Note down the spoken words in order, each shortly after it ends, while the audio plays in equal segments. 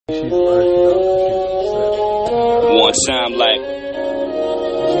time like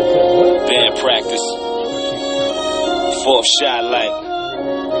band practice. Fourth shot like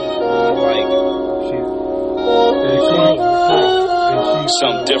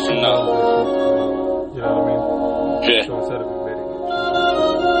something different though. You know what I mean? Yeah. So instead of admitting it,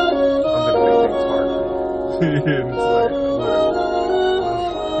 I'm gonna make things hard for you. And it's like,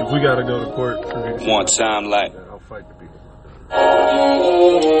 whatever. If we gotta go to court for me to One time like I'll fight the people.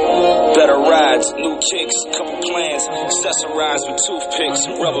 better rides, new kicks, couple plans, accessorized with toothpicks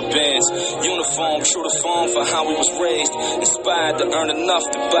and rubber bands, uniform, true to form for how we was raised, inspired to earn enough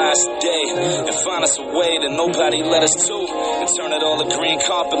to buy us a day, and find us a way that nobody led us to, and turn it all to green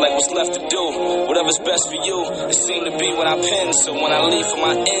carpet like what's left to do, whatever's best for you, it seemed to be what I penned, so when I leave for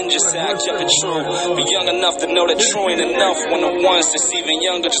my end, just say I kept it true, be young enough to know that true ain't enough, when the ones that's even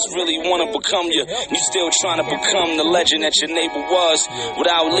younger just really wanna become you, you still trying to become the legend that your neighbor was,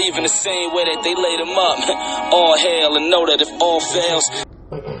 without leaving the same way that they laid him up. All hail and know that if all fails.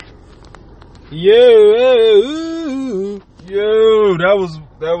 Yo,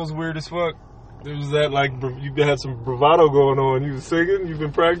 that was weird as fuck. There was that like you had some bravado going on. You was singing. You've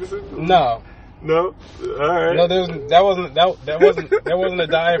been practicing. No. No. All right. No, that wasn't a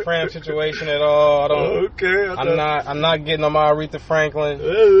diaphragm situation at all. I don't. Okay. I'm not getting on my Aretha Franklin.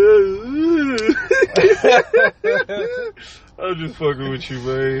 I'm just fucking with you,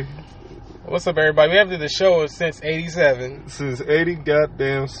 man. What's up, everybody? We have did the show since '87. Since 80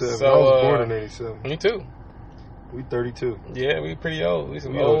 goddamn 7. So, I was born in 87. Me too. We 32. Yeah, we pretty old. We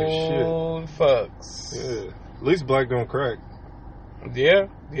some old as old fucks. Yeah. At least black don't crack. Yeah.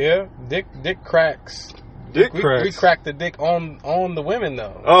 Dick cracks. Cracks. We crack the dick on the women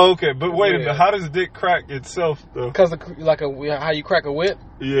though. Oh, okay. But wait a minute. How does dick crack itself though? Because how you crack a whip.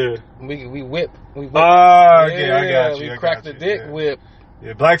 Yeah. We whip. Ah, okay. I got you. We crack the dick whip.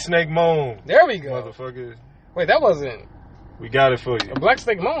 Yeah. Black snake moan. There we go. Motherfucker. Wait, that wasn't. We got it for you. A black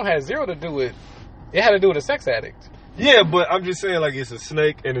snake moan had zero to do with. It had to do with a sex addict. Yeah, but I'm just saying like it's a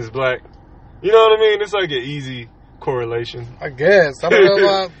snake and it's black. You know what I mean? It's like an easy correlation. I guess. I don't know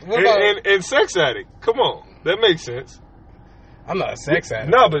about, what about and sex addict. Come on. That makes sense. I'm not a sex addict.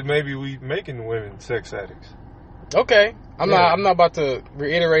 No, but maybe we making women sex addicts. Okay. I'm not about to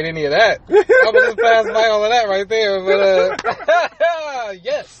reiterate any of that. I'm gonna just pass by all of that right there. But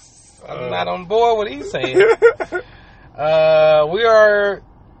yes. I'm not on board with what he's saying. We are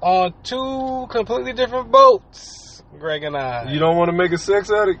on two completely different boats, Greg and I. You don't want to make a sex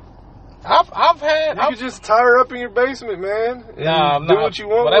addict? I've You just tie her up in your basement, man. And do what you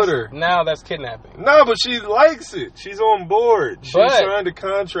want with her. Now that's kidnapping. No, but she likes it. She's on board. She signed a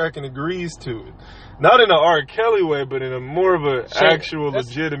contract and agrees to it. Not in an R. Kelly way, but in a more of an actual,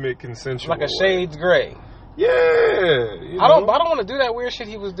 legitimate, consensual like a shades gray. Yeah. I don't want to do that weird shit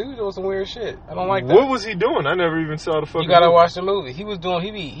he was doing. Doing some weird shit. I don't like that. What was he doing? I never even saw the fucking. You gotta movie. watch the movie. He was doing.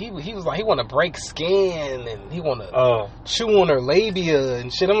 He was like he want to break skin and he want to chew on her labia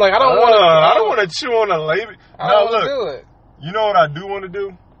and shit. I'm like I don't want to chew on her labia. I don't want to do it. You know what I do want to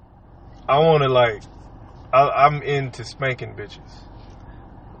do? I want to I'm into spanking bitches.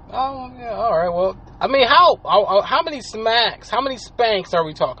 Oh yeah, all right. Well, I mean, how many smacks? How many spanks are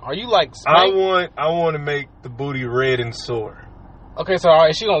we talking? Are you like? I want to make the booty red and sore. Okay, so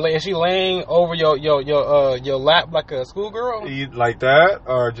is she laying over your lap like a schoolgirl? Like that,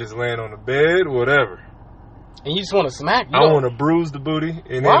 or just laying on the bed, whatever. And you just want to smack? I want to bruise the booty,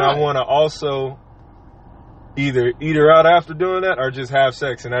 and then I want to also either eat her out after doing that, or just have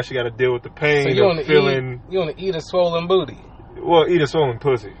sex, and now she got to deal with the pain of feeling. You want to eat a swollen booty? Well, eat a swollen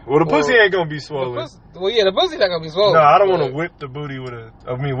pussy. Well, the pussy ain't gonna be swollen. The pussy's not gonna be swollen. No, I don't want to whip the booty whip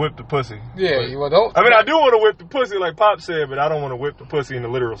the pussy. Yeah, don't. I mean, I do want to whip the pussy like Pop said, but I don't want to whip the pussy in the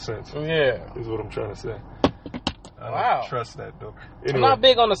literal sense. Yeah, is what I'm trying to say. I don't trust that though. Anyway. I'm not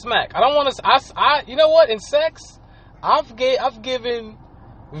big on the smack. I don't want to. I you know what? In sex, I've given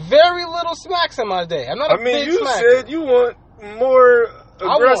very little smacks in my day. I'm not a big smacker. You said you want more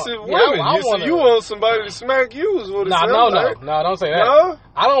aggressive women. You want somebody to smack you is what it sounds like. No, don't say that. No?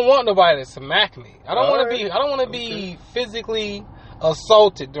 I don't want nobody to smack me. I don't want to be physically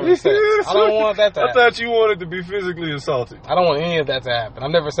assaulted during sex. I don't want that to happen. I thought you wanted to be physically assaulted. I don't want any of that to happen.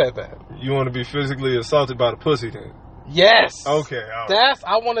 I've never said that. You want to be physically assaulted by the pussy then? Yes. Okay. All right.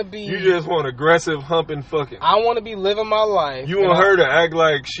 I want to be. You just want aggressive humping fucking. I want to be living my life. You want her to act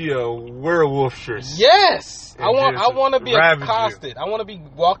like she a werewolfstress. Yes. I want to be accosted. I want to be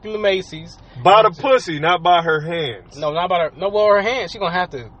walking to Macy's. By the pussy, not by her hands. No, not by her. No, well, her hands. She gonna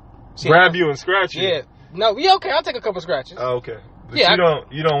have to grab you and scratch you. Yeah. No. Yeah. Okay. I'll take a couple scratches. Oh, okay. But you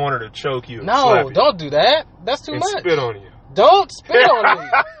don't want her to choke you. And no, slap you. Don't do that. That's too much. Spit on you. Don't spit on me.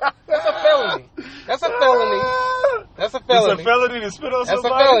 That's a felony. That's a felony. felony. It's a felony to spit on somebody?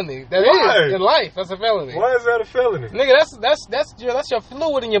 That's a felony. That is in life. That's a felony. Why is that a felony? Nigga, that's your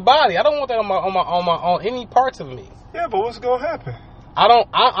fluid in your body. I don't want that on any parts of me. Yeah, but what's gonna happen?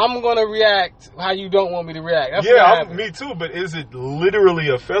 I'm gonna react how you don't want me to react. That's me too. But is it literally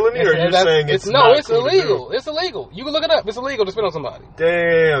a felony, or you're saying it's not? No, it's illegal. It's illegal. You can look it up. It's illegal to spit on somebody.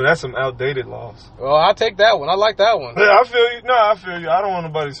 Damn, that's some outdated laws. Well, I'll take that one. I like that one. Yeah, I feel you. No, I feel you. I don't want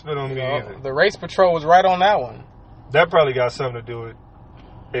nobody to spit on me either. The race patrol was right on that one. That probably got something to do with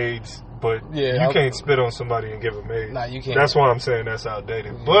AIDS, but you can't spit on somebody and give them AIDS. Nah, you can't. That's why I'm saying that's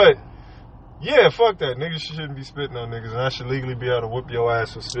outdated. Yeah. But yeah, fuck that. Niggas shouldn't be spitting on niggas, and I should legally be able to whip your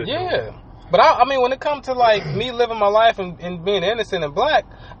ass for spitting on them. But I mean, when it comes to like me living my life and being innocent and black,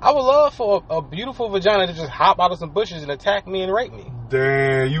 I would love for a beautiful vagina to just hop out of some bushes and attack me and rape me.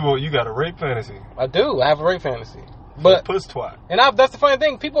 Damn, you got a rape fantasy. I do. I have a rape fantasy. But puss twat. And that's the funny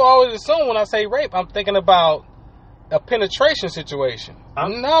thing. People always assume when I say rape, I'm thinking about a penetration situation.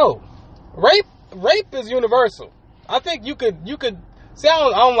 No, rape is universal. I think you could. See, I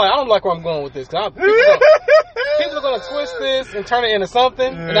don't like where I'm going with this. People are gonna twist this and turn it into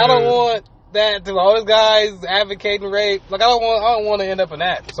something, and I don't want that to all these guys advocating rape. Like I don't want to end up in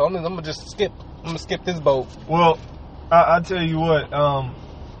that. So I'm gonna just skip. I'm gonna skip this boat. Well, I tell you what. I'm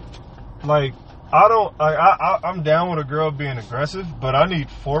down with a girl being aggressive, but I need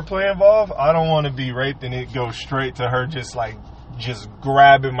foreplay involved. I don't want to be raped and it goes straight to her just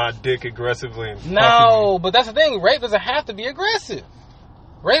grabbing my dick aggressively and no, but that's the thing. Rape doesn't have to be aggressive.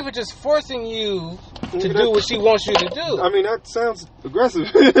 Rape is just forcing you to do what she wants you to do. I mean, that sounds aggressive.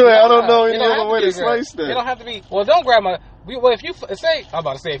 I don't know any other way to slice that. It don't have to be. Well, don't grab my. Well, if you say, I'm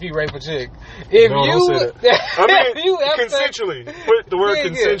about to say, if you rape a chick, don't say that. I mean, consensually. Put the word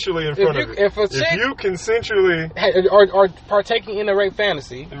consensually in front of it. If you consensually or partaking in a rape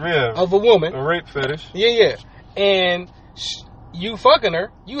fantasy of a woman, a rape fetish, and you fucking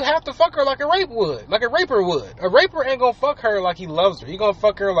her, you have to fuck her like a raper would. A raper ain't gonna fuck her like he loves her. He gonna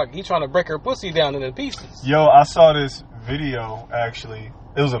fuck her like he trying to break her pussy down into pieces. Yo, I saw this video, actually.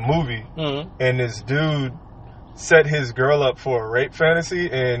 It was a movie, and this dude set his girl up for a rape fantasy,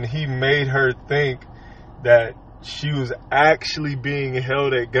 and he made her think that she was actually being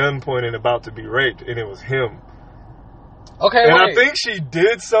held at gunpoint and about to be raped, and it was him. Okay, and I think she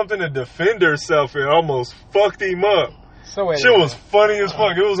did something to defend herself and almost fucked him up. Shit was funny as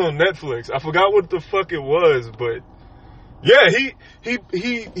fuck. It was on Netflix. I forgot what the fuck it was, but yeah,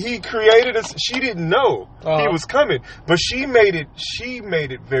 he created a. She didn't know he was coming, but she made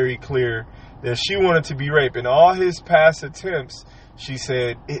it very clear that she wanted to be raped. In all his past attempts, she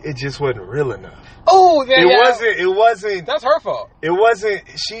said it just wasn't real enough. Oh, yeah, It wasn't. That's her fault. It wasn't.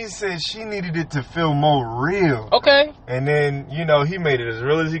 She said she needed it to feel more real. Okay. And then, he made it as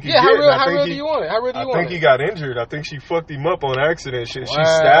real as he could get. How real do you want it? I think he got injured. I think she fucked him up on accident. She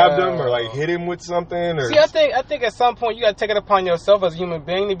stabbed him or hit him with something. Or... See, I think at some point you got to take it upon yourself as a human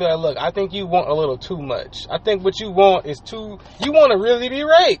being to be like, look, I think you want a little too much. I think what you want is you want to really be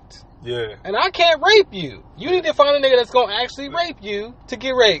raped. Yeah. And I can't rape you. You need to find a nigga that's going to actually rape you to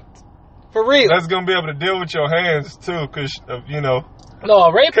get raped. For real. That's going to be able to deal with your hands, too, because,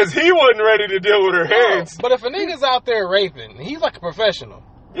 No, rape. Because he wasn't ready to deal with her hands. But if a nigga's out there raping, he's like a professional.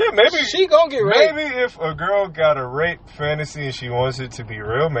 Yeah, maybe. She going to get raped. Maybe if a girl got a rape fantasy and she wants it to be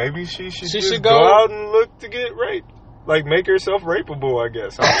real, maybe she should go out and look to get raped. Like, make herself rapeable, I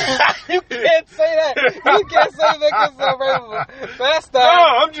guess. You can't say that. You can't say make yourself rapeable. That's not.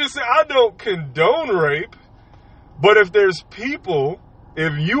 No, I'm just saying, I don't condone rape. But if there's people,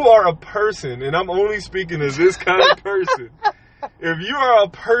 if you are a person, and I'm only speaking as this kind of person, if you are a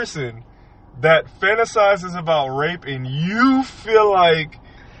person that fantasizes about rape and you feel like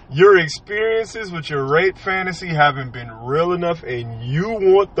your experiences with your rape fantasy haven't been real enough and you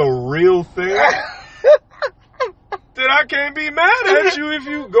want the real thing... then I can't be mad at you if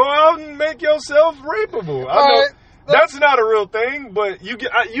you go out and make yourself rapeable. I know that's not a real thing, but you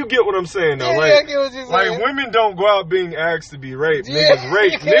get what I'm saying though. I get what you're saying. Like women don't go out being asked to be raped. Niggas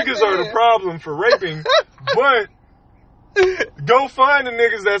rape. Niggas are the problem for raping. But go find the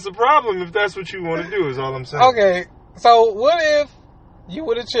niggas that's the problem if that's what you want to do. Is all I'm saying. Okay, so what if you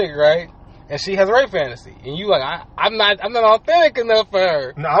with a chick, right? And she has a rape fantasy, and you like, I'm not authentic enough for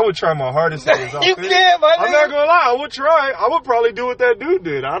her. No, I would try my hardest to be authentic. You can't, my nigga. I'm not gonna lie, I would try. I would probably do what that dude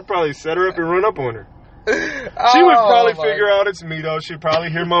did. I'd probably set her up and run up on her. She would probably figure out it's me though. She'd probably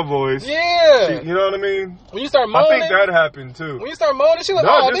hear my voice. Yeah. You know what I mean? When you start moaning, I think that happened too. When you start moaning, she like,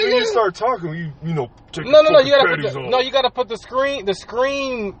 no, just when you start talking, you know, take no, you gotta gotta put the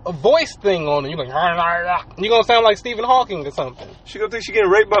screen voice thing on it. You're like, you're gonna sound like Stephen Hawking or something. She gonna think she getting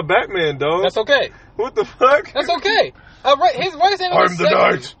raped by Batman, dog. That's okay. What the fuck? That's okay. His voice ain't I'm the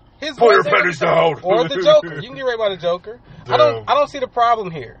knight. Pull your pennies down. Or the Joker. You can get raped by the Joker. Damn. I don't see the problem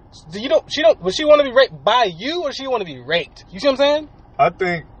here. Would she want to be raped by you, or she want to be raped? You see what I'm saying? I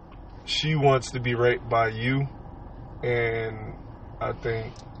think she wants to be raped by you, and I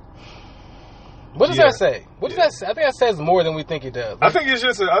think. What does that say? What does that say? I think that says more than we think it does. I think it's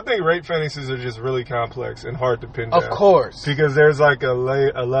just. I think rape fantasies are just really complex and hard to pin down. Of course, because there's like a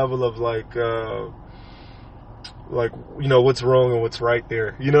level of like you know what's wrong and what's right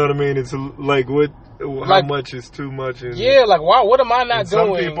there. You know what I mean? It's like how much is too much? And, like why? What am I not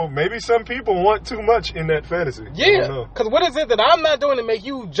doing? Maybe some people want too much in that fantasy. Yeah, because what is it that I'm not doing to make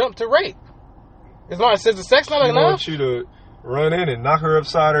you jump to rape? Is the sex not enough? I want you to run in and knock her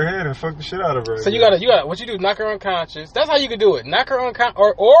upside her head and fuck the shit out of her. So you gotta what you do? Knock her unconscious. That's how you can do it. Knock her unconscious,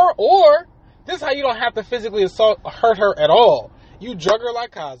 or this is how you don't have to physically hurt her at all. You drug her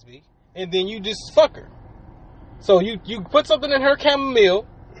like Cosby, and then you just fuck her. So you put something in her chamomile,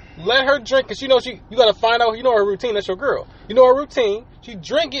 let her drink, cause you gotta find out, her routine. That's your girl. You know her routine. She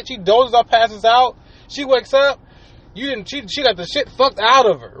drink it, she dozes off, passes out. She wakes up. She got the shit fucked out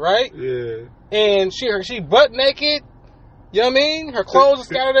of her, right? Yeah. And she butt naked. You know what I mean? Her clothes are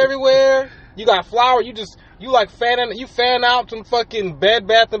scattered everywhere. You got flour. You fan out some fucking Bed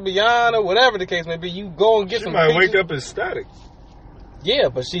Bath & Beyond or whatever the case may be. You go and get some. She might wake up ecstatic. Yeah,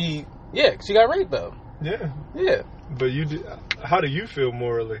 but she got raped though. Yeah. Yeah. But how do you feel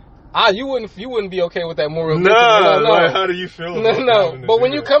morally? You wouldn't be okay with that moral. No. Like, how do you feel? No. But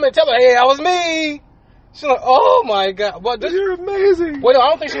when you come and tell her, hey, that was me. She's like, oh my god. But you're amazing. Well,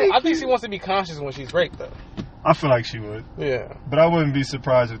 I think she wants to be conscious when she's raped though. I feel like she would. Yeah. But I wouldn't be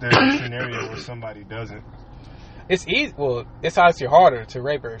surprised if there's a scenario where somebody doesn't. It's easy. Well, it's obviously harder to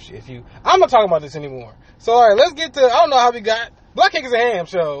rape her if you. I'm not talking about this anymore. So, all right, let's get to. I don't know how we got Black Cakes and Ham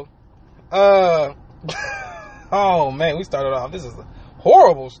show. Oh man, we started off. This is a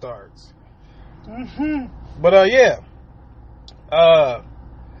horrible start. But yeah. I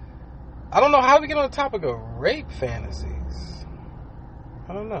don't know how we get on the topic of rape fantasies.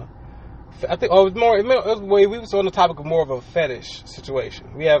 I don't know. I think we was on the topic of more of a fetish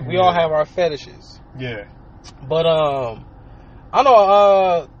situation. We all have our fetishes. Yeah. But I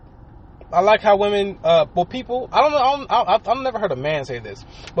know I like how women people I don't know I've never heard a man say this,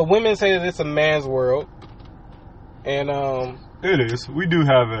 but women say that it's a man's world. And it is. We do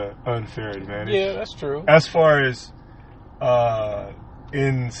have an unfair advantage. Yeah, that's true. As far as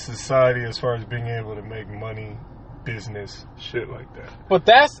in society, as far as being able to make money, business, shit like that. But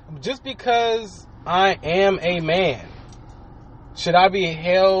that's just because I am a man. Should I be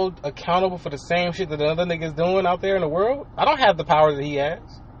held accountable for the same shit that the other niggas doing out there in the world? I don't have the power that he has.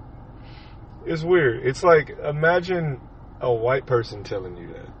 It's weird. It's like, imagine a white person telling you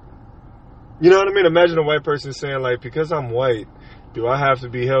that. You know what I mean? Imagine a white person saying, like, because I'm white, do I have to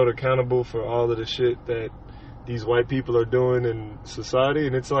be held accountable for all of the shit that these white people are doing in society?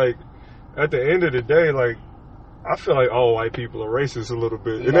 And it's like, at the end of the day, like, I feel like all white people are racist a little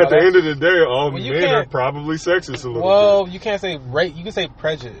bit. And at the end of the day, all men are probably sexist a little bit. Well, you can't say race. You can say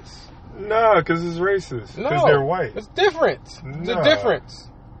prejudice. Nah, because it's racist. Because they're white. It's different. It's a difference.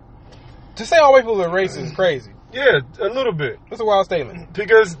 To say all white people are racist is crazy. Yeah, a little bit. That's a wild statement.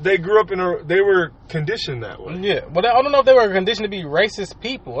 Because they grew up they were conditioned that way. Yeah, but I don't know if they were conditioned to be racist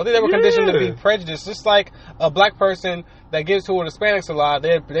people. I think they were conditioned to be prejudiced. Just like a black person that gets to Hispanics a lot,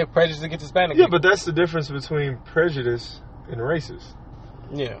 they're prejudiced against Hispanic people. Yeah, but that's the difference between prejudice and racist.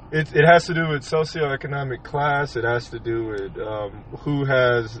 Yeah. It has to do with socioeconomic class. It has to do with who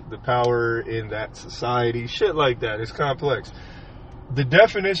has the power in that society. Shit like that. It's complex. The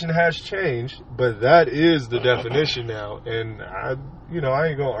definition has changed, but that is the definition now. And I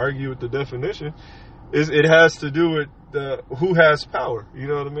ain't gonna argue with the definition. It has to do with who has power. You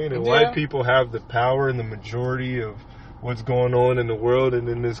know what I mean? And white people have the power and the majority of what's going on in the world and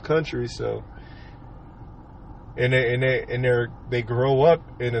in this country. So, and they grow up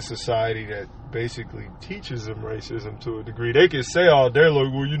in a society that basically teaches them racism to a degree. They can say all day,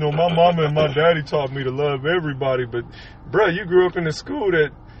 like, well, my mama and my daddy taught me to love everybody, but bruh, you grew up in a school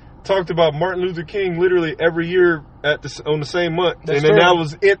that talked about Martin Luther King literally every year on the same month. That's true. Then that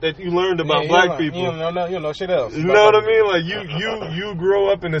was it that you learned about black people. You don't know shit else. You know what I mean? Like you grow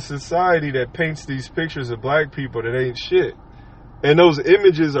up in a society that paints these pictures of black people that ain't shit. And those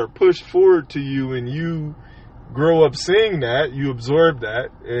images are pushed forward to you, and you grow up seeing that, you absorb that,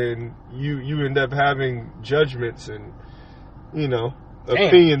 and you end up having judgments and, you know,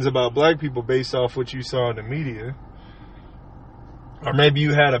 opinions about black people based off what you saw in the media. Or maybe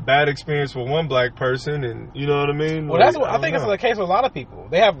you had a bad experience with one black person, and you know what I mean? Well, that's what I think it's the case with a lot of people.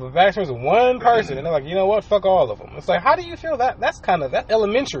 They have a bad experience with one person, and they're like, you know what? Fuck all of them. It's like, how do you feel that? That's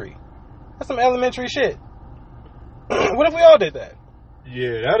elementary. That's some elementary shit. What if we all did that?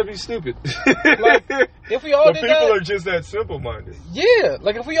 Yeah, that'd be stupid. Like, if we all did that, people are just that simple-minded. Yeah,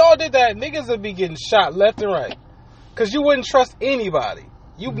 like if we all did that, niggas would be getting shot left and right. Cause you wouldn't trust anybody.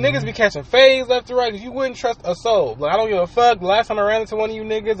 You niggas be catching fades left and right. Cause you wouldn't trust a soul. Like, I don't give a fuck. The last time I ran into one of you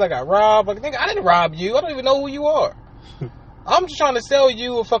niggas, I got robbed. Like, nigga, I didn't rob you. I don't even know who you are. I'm just trying to sell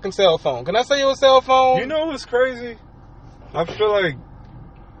you a fucking cell phone. Can I sell you a cell phone? You know what's crazy? I feel like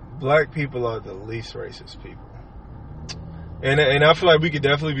black people are the least racist people. And I feel like we could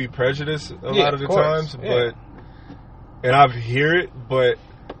definitely be prejudiced a lot of the times, but and I hear it, but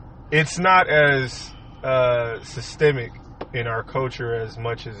it's not as systemic in our culture as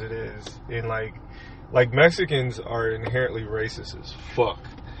much as it is in like Mexicans are inherently racist as fuck.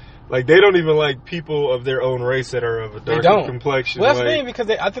 Like, they don't even like people of their own race that are of a darker complexion. Well, that's the thing,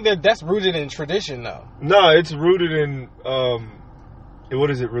 because I think that's rooted in tradition, though. No, it's rooted in what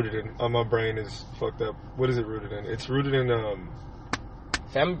is it rooted in? My brain is fucked up. What is it rooted in? It's rooted in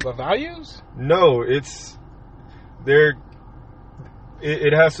family values? No, it's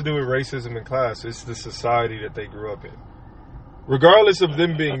it has to do with racism and class. It's the society that they grew up in. Regardless of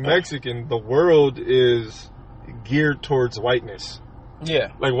them being Mexican, the world is geared towards whiteness.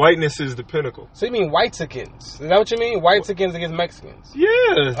 Yeah. Like, whiteness is the pinnacle. So you mean white-sikins? Is that what you mean? White-sikins against Mexicans?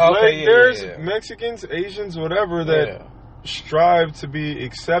 Yeah. Okay, there's Mexicans, Asians, whatever that strive to be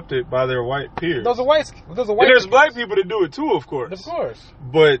accepted by their white peers. Those are white. And there's black people that do it too, of course. Of course.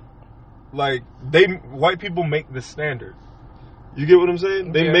 But like, white people make the standard. You get what I'm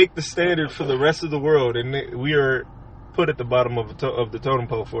saying? They make the standard for the rest of the world, and we are put at the bottom of the totem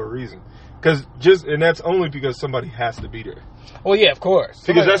pole for a reason. And that's only because somebody has to be there. Well, yeah, of course.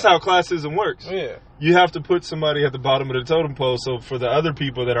 Because that's how classism works. Yeah. You have to put somebody at the bottom of the totem pole, so for the other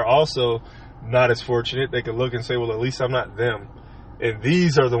people that are also not as fortunate, they can look and say, well, at least I'm not them. And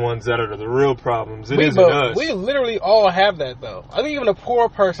these are the ones that are the real problems. It isn't us. We literally all have that, though. I think even a poor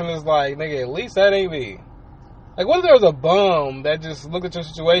person is like, nigga, at least that ain't me. Like, what if there was a bum that just looked at your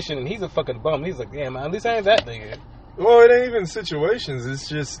situation and he's a fucking bum? He's like, damn, man, at least I ain't that nigga. Well, it ain't even situations. It's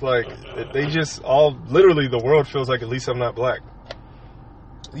just like, they just all, literally the world feels like, at least I'm not black.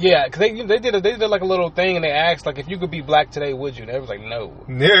 Yeah, because they did like a little thing, and they asked, like, if you could be black today, would you? And everyone's like, no.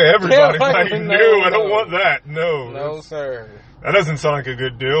 Yeah, everybody's like, no, I don't want that. No, sir. That doesn't sound like a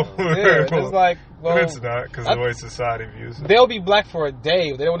good deal. Yeah, it's like, well, it's not, because the way society views it. They'll be black for a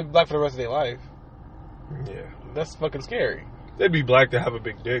day, but they don't want to be black for the rest of their life. Yeah. That's fucking scary. They'd be black to have a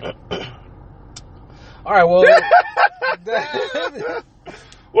big dick. All right, well.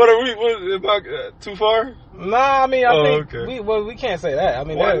 What about too far? Nah, I mean, I think we can't say that. I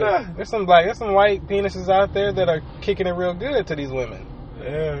mean, there's some white penises out there that are kicking it real good to these women.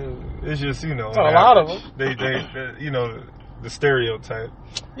 Yeah, it's just, you know, a lot of them. They you know, the stereotype.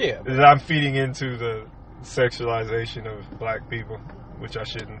 Yeah, that I'm feeding into the sexualization of black people, which I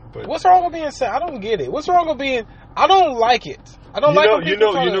shouldn't. But what's wrong with being? I don't get it. What's wrong with being? I don't like it. I don't like. You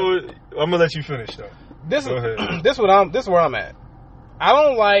know. I'm gonna let you finish though. Go ahead. This is where I'm at. I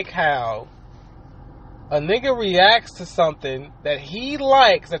don't like how a nigga reacts to something that he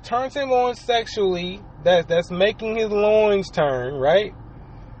likes, that turns him on sexually, that's making his loins turn, right?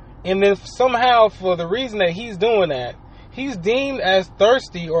 And then somehow, for the reason that he's doing that, he's deemed as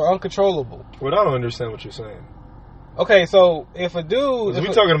thirsty or uncontrollable. Well, I don't understand what you're saying. Okay, so if a dude...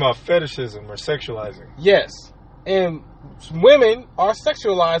 We're talking about fetishism or sexualizing. Yes. And women are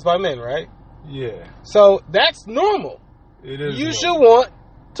sexualized by men, right? Yeah. So that's normal. It is. You should want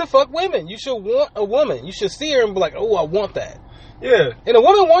to fuck women. You should want a woman. You should see her and be like, oh, I want that. Yeah. And a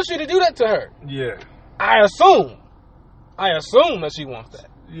woman wants you to do that to her. Yeah. I assume that she wants that.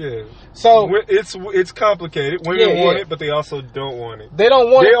 Yeah. So it's complicated. Women want it, but they also don't want it. They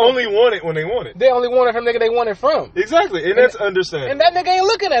don't want it. They only want it when they want it. They only want it from nigga they want it from. Exactly. And that's understandable. And that nigga ain't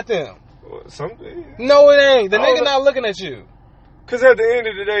looking at them. Something. No, it ain't. The nigga not looking at you. Because at the end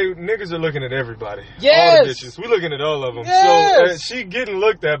of the day, niggas are looking at everybody. Yes. All the bitches. We looking at all of them. Yes. So she getting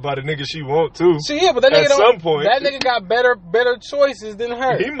looked at by the nigga she want too. But that nigga at some point, that nigga got better choices than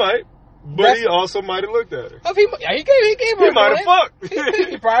her. He might. But he also might have looked at her. He gave her. He might have fucked.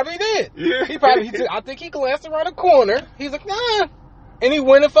 He probably did. Yeah. I think he glanced around the corner. He's like, nah. And he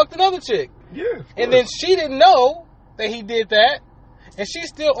went and fucked another chick. Yeah. And then she didn't know that he did that. and she's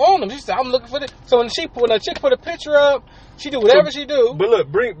still on them. She said, "I'm looking for this." So when a chick put a picture up, she do whatever she do. But look,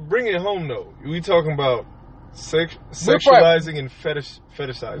 bring it home though. We talking about sexualizing and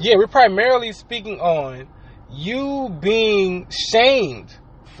fetishizing. Yeah, we're primarily speaking on you being shamed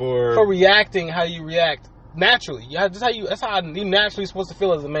for reacting how you react naturally. That's how you naturally supposed to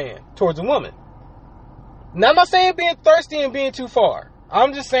feel as a man towards a woman. Now, I'm not saying being thirsty and being too far.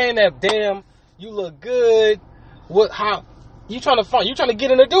 I'm just saying that, damn, you look good. How you trying to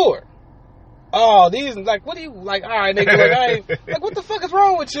get in the door? Oh, these, like, what do you, like, all right, nigga, like, what the fuck is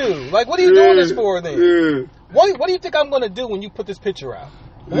wrong with you? Like, what are you doing this for then? Yeah. What do you think I'm going to do when you put this picture out?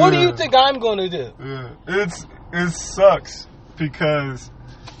 What do you think I'm going to do? Yeah. It sucks because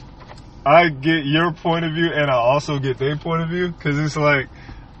I get your point of view and I also get their point of view, because it's like,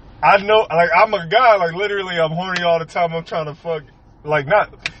 I know, like, I'm a guy, like, literally, I'm horny all the time. I'm trying to fuck, like,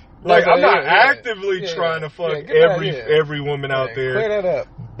 not, like, I'm not actively trying to fuck every woman out there. Clear that up.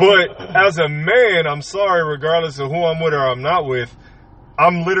 But as a man, I'm sorry, regardless of who I'm with or I'm not with,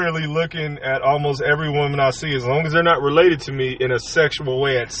 I'm literally looking at almost every woman I see, as long as they're not related to me, in a sexual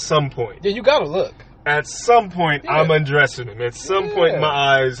way at some point. Yeah, you gotta look. At some point, I'm undressing them. At some point in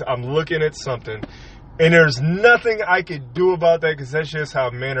my eyes, I'm looking at something. And there's nothing I could do about that, because that's just how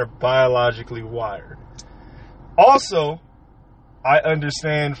men are biologically wired. Also, I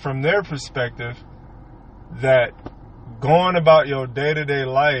understand from their perspective that going about your day-to-day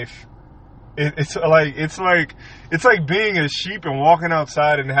life, it's like being a sheep and walking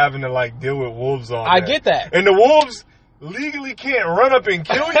outside and having to, like, deal with wolves all day. I get that. And the wolves legally can't run up and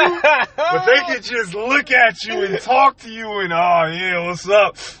kill you, but they can just look at you and talk to you and, oh yeah, what's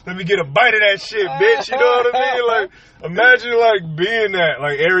up? Let me get a bite of that shit, bitch. You know what I mean? Like, imagine, like, being that,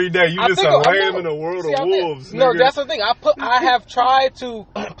 like, every day. You just a lamb in a world of wolves. No, that's the thing. I have tried to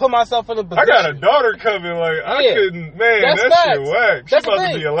put myself in a position. I got a daughter coming. Like, I couldn't. Man, that shit whack. She's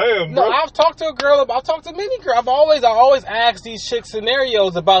about to be a lamb, bro. No, I've talked to a girl. I've talked to many girls. I always ask these chick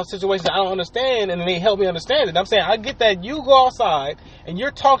scenarios about situations I don't understand, and they help me understand it. I'm saying, I get that you go outside and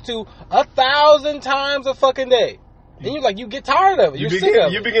you're talked to 1,000 times a fucking day. And you get tired of it. You're sick of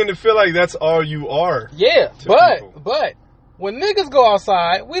it. You begin to feel like that's all you are. Yeah, but when niggas go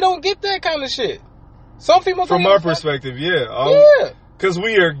outside, we don't get that kind of shit. Some people from our perspective, because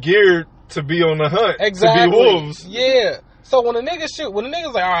we are geared to be on the hunt, to be wolves. Yeah. So when a nigga's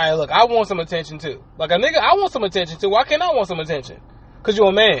like, all right, look, I want some attention too. Like, a nigga, I want some attention too. Why can't I want some attention? Because you're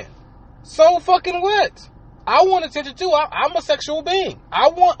a man. So fucking what? I want attention too. I'm a sexual being. I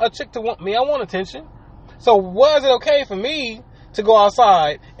want a chick to want me. I want attention. So why is it okay for me to go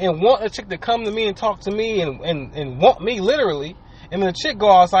outside and want a chick to come to me and talk to me and want me literally, and then a chick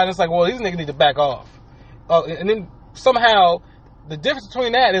go outside and it's like, well, these niggas need to back off. And then somehow the difference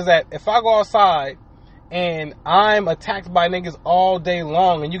between that is that if I go outside and I'm attacked by niggas all day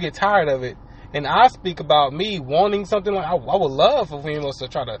long and you get tired of it, and I speak about me wanting something, like I would love for females to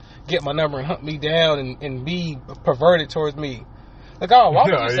try to get my number and hunt me down and be perverted towards me. Like, oh, why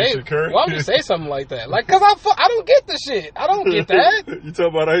would you say something like that? Like, cause I don't get the shit. I don't get that. You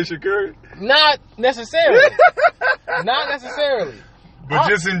talking about Aisha Curry? Not necessarily. Not necessarily. But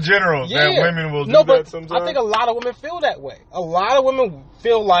just in general, that women will do that sometimes. I think a lot of women feel that way. A lot of women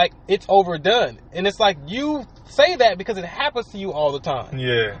feel like it's overdone. And it's like, you say that because it happens to you all the time.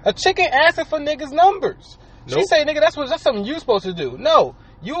 Yeah. A chick ain't asking for niggas' numbers. Nope. She say, nigga, that's something you supposed to do. No,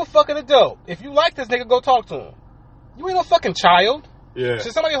 you a fucking adult. If you like this nigga, go talk to him. You ain't no fucking child. Yeah.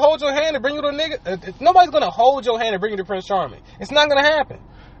 Should somebody hold your hand and bring you to a nigga? Nobody's gonna hold your hand and bring you to Prince Charming. It's not gonna happen.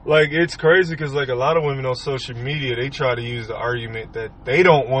 Like, it's crazy because, like, a lot of women on social media, they try to use the argument that they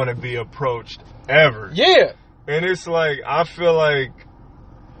don't want to be approached ever. Yeah. And it's like, I feel like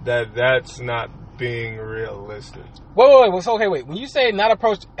that's not being realistic. Wait. When you say not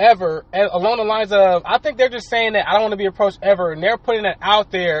approached ever, along the lines of, I think they're just saying that I don't want to be approached ever, and they're putting that out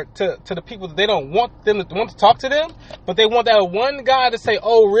there to the people that they don't want them to want to talk to them, but they want that one guy to say,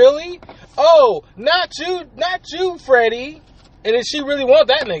 oh, really? Oh, not you, Freddie. And then she really want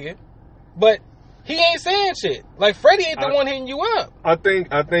that nigga, but he ain't saying shit. Like, Freddie ain't the one hitting you up. I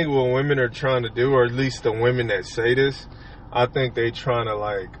think what women are trying to do, or at least the women that say this, I think they trying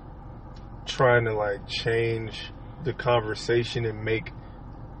to change the conversation and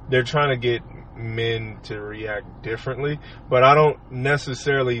they're trying to get men to react differently. But I don't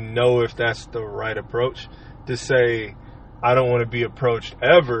necessarily know if that's the right approach to say, I don't want to be approached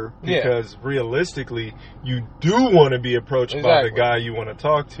ever, because realistically, you do want to be approached by the guy you want to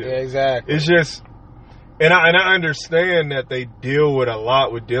talk to. Yeah, exactly. It's just, and I understand that they deal with a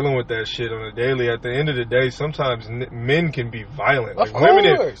lot with dealing with that shit on a daily. At the end of the day, sometimes men can be violent. Of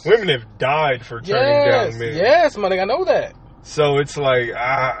course. Women have died for turning down men. Yes, my nigga, I know that. So it's like,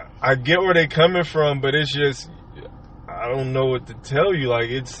 I get where they coming from, but it's just, I don't know what to tell you. Like,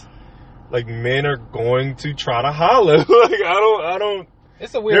 it's like men are going to try to holler. Like, I don't.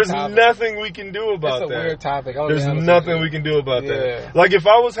 It's a weird There's topic. Nothing we can do about that. It's a weird topic. There's nothing we can do about that. Like, if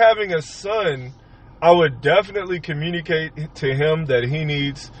I was having a son, I would definitely communicate to him that he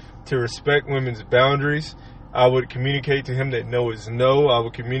needs to respect women's boundaries. I would communicate to him that no is no. I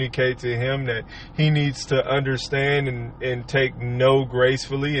would communicate to him that he needs to understand and take no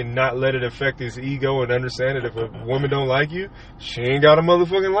gracefully and not let it affect his ego, and understand that if a woman don't like you, she ain't got to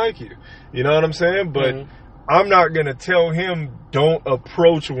motherfucking like you. You know what I'm saying? But I'm not going to tell him don't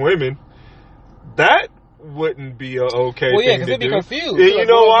approach women. That wouldn't be a okay thing because to they'd be do. confused. And you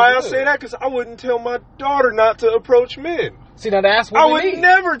know why I say that? Because I wouldn't tell my daughter not to approach men. See, now that's what I we would need.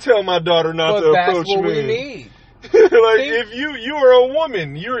 never tell my daughter not to approach men. That's what we need. Like, if you are a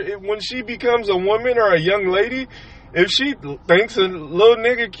woman, when she becomes a woman or a young lady, if she thinks a little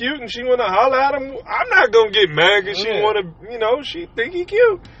nigga cute and she want to holler at him, I'm not going to get mad because she want to, she think he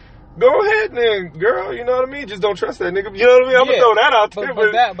cute. Go ahead then, girl. You know what I mean? Just don't trust that nigga. You know what I mean? I'm going to throw that out there.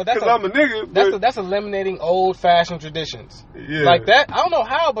 But that's I'm a nigga. That's eliminating old-fashioned traditions. Yeah. Like that, I don't know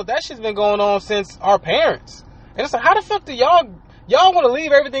how, but that shit's been going on since our parents. And it's like, how the fuck do y'all want to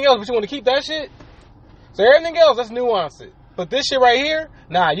leave everything else, but you want to keep that shit? So everything else, let's nuance it. But this shit right here,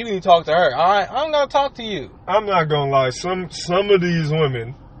 nah, you need to talk to her. All right, I'm going to talk to you. I'm not going to lie. Some of these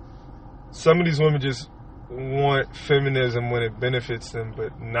women just want feminism when it benefits them,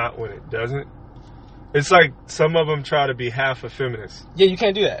 but not when it doesn't. It's like some of them try to be half a feminist. Yeah, you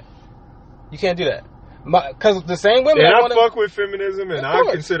can't do that. You can't do that. Because the same women... And I fuck with feminism, and I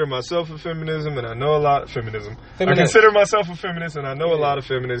consider myself a feminism, and I know a lot of feminism. I consider myself a feminist, and I know a lot of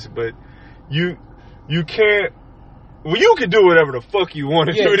feminists, but you can't... Well, you can do whatever the fuck you want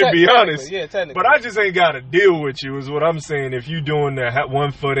to do, to be honest. Yeah, technically. But I just ain't got to deal with you, is what I'm saying, if you doing that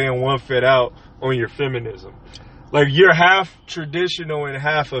 1 foot in, 1 foot out on your feminism. Like, you're half traditional and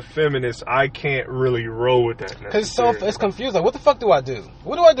half a feminist. I can't really roll with that. Because it's confused. Like, what the fuck do I do?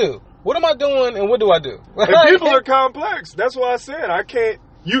 What do I do? What am I doing and what do I do? And people are complex. That's why I said I can't.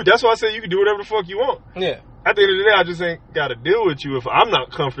 That's why I said you can do whatever the fuck you want. Yeah. At the end of the day, I just ain't got to deal with you if I'm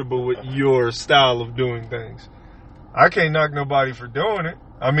not comfortable with your style of doing things. I can't knock nobody for doing it.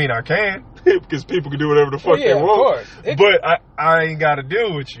 I mean, I can, because people can do whatever the fuck they want. Of course. But I ain't got to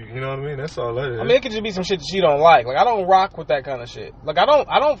deal with you. You know what I mean? That's all that is. I mean, it could just be some shit that you don't like. Like, I don't rock with that kind of shit. Like, I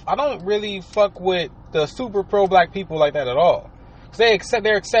don't really fuck with the super pro black people like that at all. Because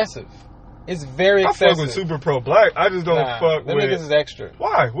they're excessive. It's very excessive. I fuck with super pro black. I just don't fuck with... Them niggas is extra.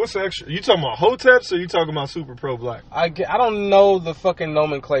 Why? What's extra? You talking about hoteps or you talking about super pro black? I don't know the fucking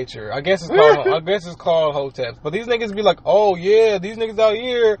nomenclature. I guess it's called hoteps. But these niggas be like, oh yeah, these niggas out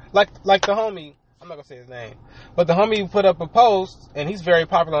here, like the homie. I'm not gonna say his name, but the homie put up a post, and he's very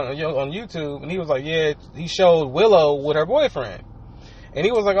popular on YouTube, and he was like, yeah, he showed Willow with her boyfriend. And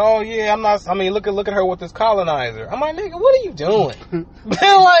he was like, oh, yeah, look at her with this colonizer. I'm like, nigga, what are you doing?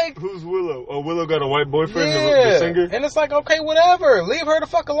 Like, who's Willow? Oh, Willow got a white boyfriend, the singer? And it's like, okay, whatever. Leave her the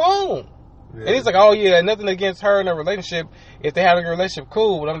fuck alone. Yeah. And he's like, oh, yeah, nothing against her and her relationship. If they have a relationship,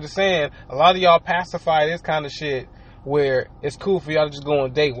 cool. But I'm just saying, a lot of y'all pacify this kind of shit where it's cool for y'all to just go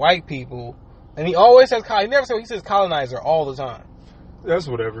and date white people. And he always says, he says colonizer all the time. That's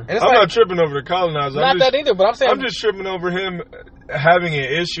whatever. I'm not tripping over the colonizer. Not that either, but I'm saying... I'm just tripping over him having an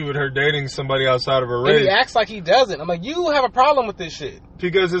issue with her dating somebody outside of her race. And he acts like he doesn't. I'm like, you have a problem with this shit.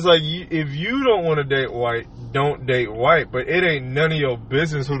 Because it's like, if you don't want to date white, don't date white. But it ain't none of your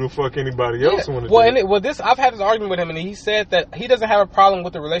business who the fuck anybody else want to date. I've had this argument with him, and he said that he doesn't have a problem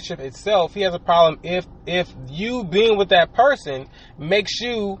with the relationship itself. He has a problem if you being with that person makes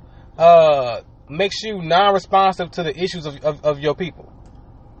you non-responsive to the issues of your people.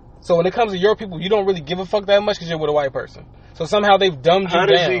 So when it comes to your people, you don't really give a fuck that much because you're with a white person. So somehow they've dumbed you down. How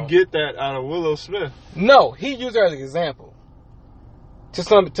does he get that out of Willow Smith? No, he used her as an example. To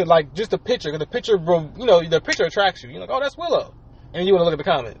like just a picture, because the picture, the picture attracts you. You're like, oh, that's Willow, and you want to look at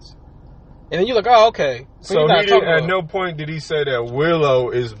the comments, and then you're like, oh, okay. So at no point did he say that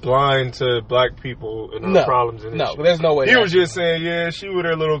Willow is blind to black people and their problems and issues. No, there's no way. He was just saying, yeah, she with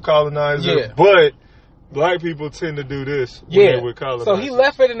her little colonizer, but black people tend to do this when they're with colonizers. So he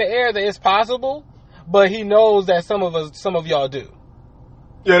left it in the air that it's possible, but he knows that some of y'all do.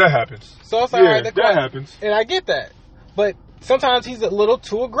 Yeah, that happens. So it's like, all right, that happens. And I get that. But sometimes he's a little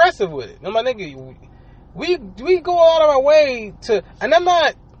too aggressive with it. I'm like, nigga, we go out of our way to, and I'm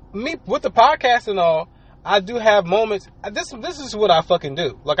not, me with the podcast and all, I do have moments. This is what I fucking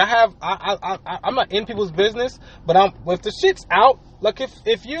do. Like I'm not in people's business, but if the shit's out, like if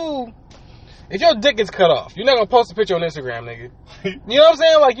If your dick gets cut off, you're not gonna post a picture on Instagram, nigga. You know what I'm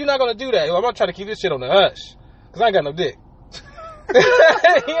saying? Like, you're not gonna do that. I'm gonna try to keep this shit on the hush. Cause I ain't got no dick. You know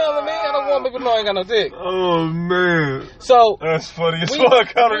what I mean? I don't want people to know I ain't got no dick. Oh, man. So that's funny as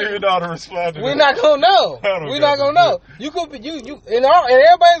fuck. I don't even know how to respond to that. We're not gonna know. We're not gonna know. You could be, you in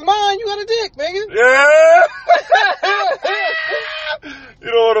everybody's mind, you got a dick, nigga. Yeah. You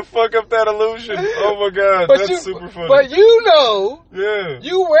don't want to fuck up that illusion. Oh my God, that's super funny. But you know, yeah,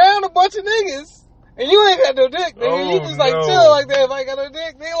 you around a bunch of niggas and you ain't got no dick, nigga. Oh, you just like chill like that. If I ain't got no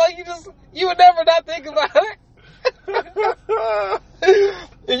dick, nigga, like you would never not think about it.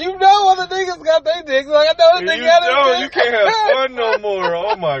 And you know other niggas got their dicks. Like I know the nigga got their dick. You can't have fun no more.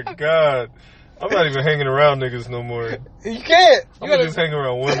 Oh my God. I'm not even hanging around niggas no more. You can't. I'm just hanging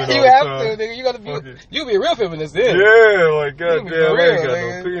around women. You have to, nigga. You gotta be. You be a real feminist then. Yeah, like goddamn, I ain't got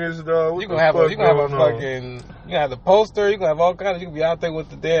no penis, dog. You gonna have a fucking. You gonna have the poster. You gonna have all kinds. You can be out there with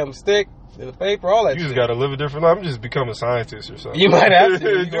the damn stick and the paper, all that. You just gotta live a different life. I'm just become a scientist or something. You might have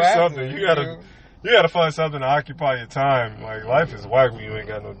to do something. You gotta find something to occupy your time. Like, life is whack when you ain't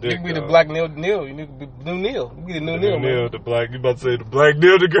got no dick. You can be the black Neil. You need to be new Neil. You be the new Neil. Neil, the black. You about to say the black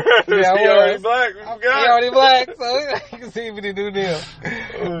Neil deGrasse? Yeah, he already black. He already black, so you can see if he the new Neil.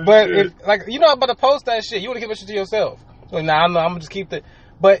 But if, like, you know, I'm about to post that shit. You want to keep that shit to yourself. Like, nah, I'm gonna just keep it.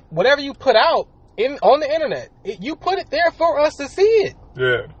 But whatever you put out on the internet, you put it there for us to see it.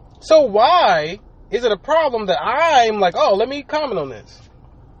 Yeah. So why is it a problem that I'm like, oh, let me comment on this?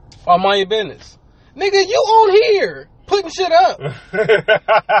 Or mind your business. Nigga, you on here putting shit up. Like,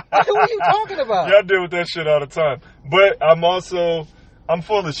 what are you talking about? Y'all deal with that shit all the time. But I'm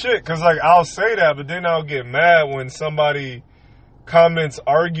full of shit. Because, like, I'll say that, but then I'll get mad when somebody comments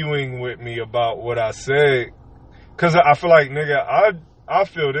arguing with me about what I said. Because I feel like, nigga, I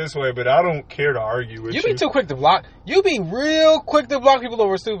feel this way, but I don't care to argue with you. You be too quick to block. You be real quick to block people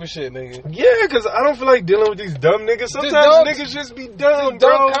over stupid shit, nigga. Yeah, because I don't feel like dealing with these dumb niggas. Sometimes niggas just be dumb, bro.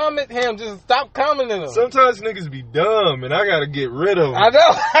 Don't comment him. Just stop commenting him. Sometimes niggas be dumb, and I gotta get rid of them. I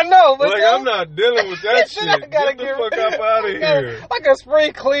know. But like, I'm not dealing with that shit. Get the fuck up out of here. Like a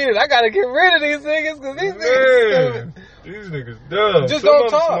spring cleaner. I gotta get rid of these niggas, because these niggas these niggas dumb. Just don't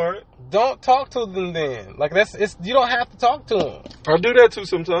talk. Smart. Don't talk to them then. Like, you don't have to talk to them. I do that too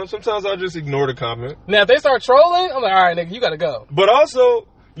sometimes. Sometimes I just ignore the comment. Now, if they start trolling, I'm like, all right, nigga, you gotta go. But also,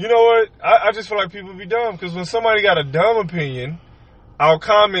 you know what? I just feel like people be dumb. Because when somebody got a dumb opinion, I'll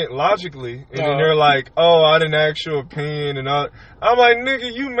comment logically. And then they're like, oh, I didn't ask your opinion. And I'm like,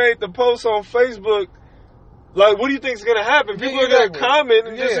 nigga, you made the post on Facebook. Like, what do you think's gonna happen? People are gonna comment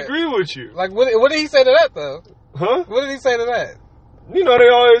and disagree with you. Like, what did he say to that, though? Huh? What did he say to that? You know, they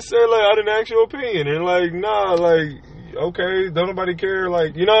always say, like, I didn't ask your opinion. And, like, nah, like, okay, don't nobody care.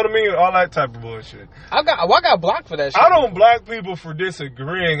 Like, you know what I mean? All that type of bullshit. I got blocked for that shit. I don't block people for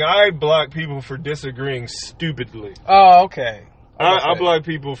disagreeing. I block people for disagreeing stupidly. Oh, okay. I block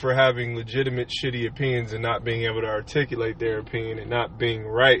people for having legitimate shitty opinions and not being able to articulate their opinion and not being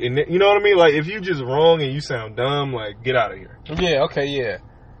right. And you know what I mean? Like, if you just wrong and you sound dumb, like, get out of here. Yeah, okay, yeah.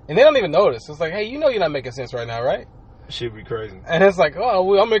 And they don't even notice. It's like, hey, you know you're not making sense right now, right? Shit be crazy. And it's like, oh,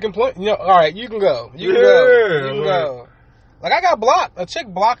 well, I'm making plans. You know, all right, you can go. You can go. Like, I got blocked. A chick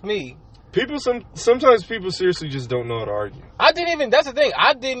blocked me. Sometimes people seriously just don't know how to argue. That's the thing.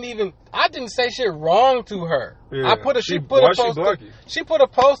 I didn't say shit wrong to her. Yeah. She put a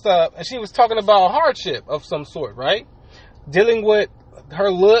post up and she was talking about hardship of some sort, right? Dealing with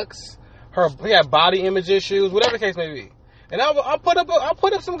her looks, her body image issues, whatever the case may be. And I put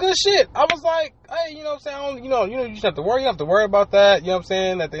up some good shit. I was like, hey, you know what I'm saying? You don't have to worry. You don't have to worry about that. You know what I'm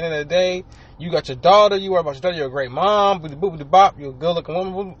saying? At the end of the day, you got your daughter. You worry about your daughter. You're a great mom. Boop bop. You're a good looking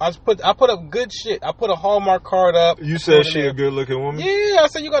woman. I put up good shit. I put a Hallmark card up. You said she a good looking woman? Yeah, I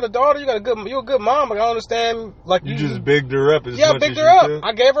said you got a daughter. You're a good mom. Like, I understand. Like, you just bigged her up as much as you could. Yeah, bigged her up.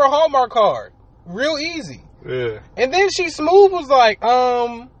 I gave her a Hallmark card. Real easy. Yeah. And then she smooth was like,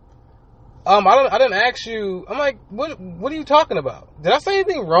 I didn't ask you. I'm like, what are you talking about? Did I say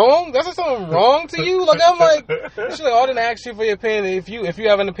anything wrong? Did I say something wrong to you? Like, I'm like, she's like, I didn't ask you for your opinion. If you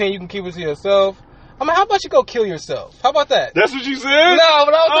have an opinion, you can keep it to yourself. I'm like, how about you go kill yourself? How about that? That's what you said? No,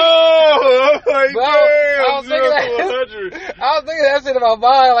 but I was thinking that shit in my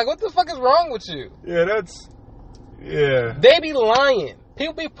mind. Like, what the fuck is wrong with you? Yeah. They be lying.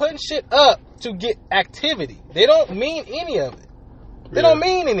 People be putting shit up to get activity. They don't mean any of it. They don't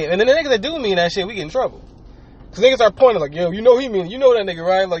mean any. And then the niggas that do mean that shit, we get in trouble. Because niggas are pointing like, yo, you know he mean, you know that nigga,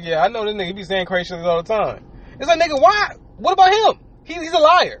 right? Like, yeah, I know this nigga, he be saying crazy shit all the time. It's like, nigga, why? What about him? He's a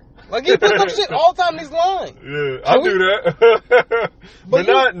liar. Like, he puts up shit all the time and he's lying. Yeah, I do that. but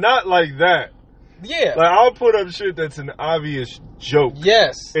not like that. Yeah. Like, I'll put up shit that's an obvious joke.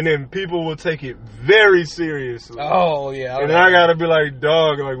 Yes. And then people will take it very seriously. Oh, yeah. And then I gotta be like,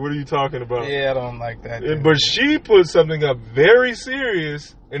 dog, like, what are you talking about? Yeah, I don't like that. But she put something up very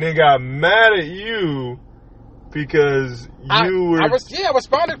serious and then got mad at you because you were I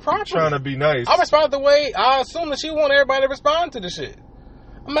responded properly. trying to be nice. I responded the way I assumed that she wanted everybody to respond to the shit.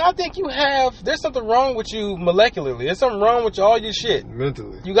 I mean, I think there's something wrong with you molecularly. There's something wrong with all your shit.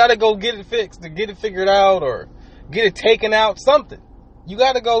 Mentally. You got to go get it fixed, to get it figured out, or get it taken out, something. You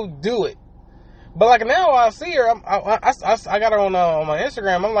got to go do it. But like now I see her, I got her on my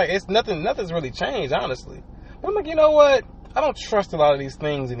Instagram. I'm like, nothing's really changed, honestly. But I'm like, you know what? I don't trust a lot of these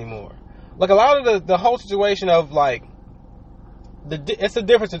things anymore. Like a lot of the whole situation of like, it's the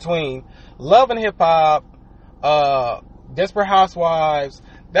difference between love and hip hop, Desperate Housewives.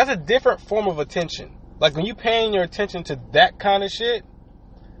 That's a different form of attention. Like when you paying your attention to that kind of shit,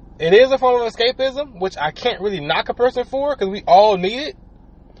 it is a form of escapism, which I can't really knock a person for because we all need it.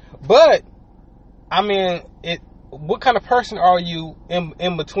 But I mean, what kind of person are you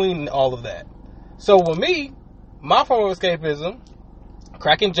in between all of that? So with me, my form of escapism,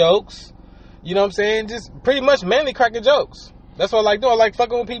 cracking jokes, you know what I'm saying? Just pretty much mainly cracking jokes. That's what I like doing. I like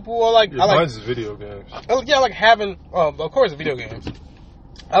fucking with people. Or like, I like mine's video games. Yeah, I like having, of course, video games.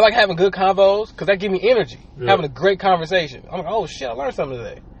 I like having good convos because that gives me energy. Yeah. Having a great conversation. I'm like, oh shit, I learned something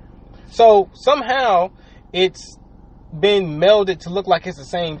today. So somehow it's been melded to look like it's the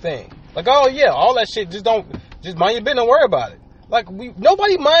same thing. Like, oh yeah, all that shit, just mind your business, don't worry about it. Like,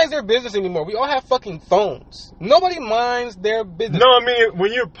 nobody minds their business anymore. We all have fucking phones. Nobody minds their business. No, I mean,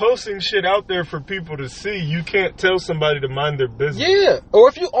 when you're posting shit out there for people to see, you can't tell somebody to mind their business. Yeah. Or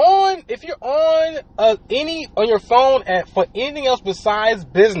if you're on your phone for anything else besides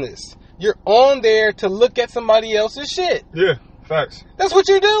business, you're on there to look at somebody else's shit. Yeah, facts. That's what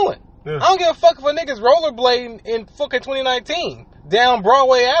you're doing. Yeah. I don't give a fuck if a nigga's rollerblading in fucking 2019 down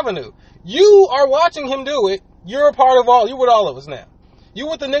Broadway Avenue. You are watching him do it. You're a part of you with all of us now. You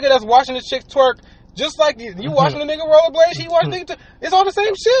with the nigga that's watching the chick twerk, just like you watching the nigga rollerblades, he watching the nigga it's all the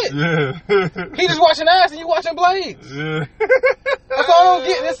same shit. Yeah. He just watching ass and you watching blades. Yeah. That's all I don't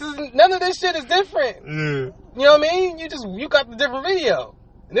get. None of this shit is different. Yeah. You know what I mean? You got the different video.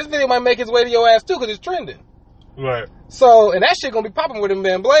 And this video might make its way to your ass too because it's trending. Right. So, and that shit gonna be popping with them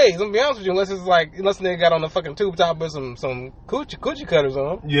damn blades. I'm gonna be honest with you, unless nigga got on the fucking tube top with some coochie cutters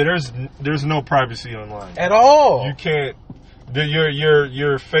on. Yeah, there's no privacy online at all. You can't.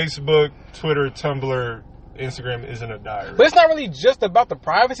 Your Facebook, Twitter, Tumblr, Instagram isn't a diary. But it's not really just about the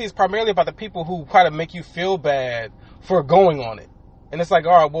privacy. It's primarily about the people who try to make you feel bad for going on it. And it's like,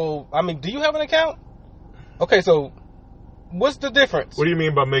 all right, well, I mean, do you have an account? Okay, so what's the difference? What do you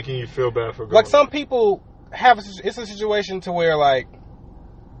mean by making you feel bad for going? Like some people it's a situation to where like,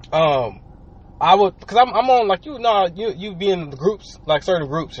 I would, cause I'm on like, you be in the groups, like certain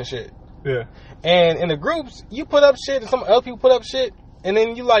groups and shit. Yeah. And in the groups, you put up shit and some other people put up shit. And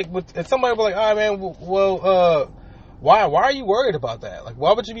then you like, and somebody will be like, all right, man, well, why are you worried about that? Like,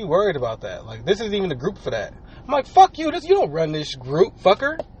 why would you be worried about that? Like, this isn't even a group for that. I'm like, fuck you, you don't run this group,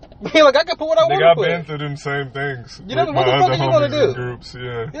 fucker. Like, I can put what I want to put. I've been through them same things. You know, what the fuck are you gonna do? Groups,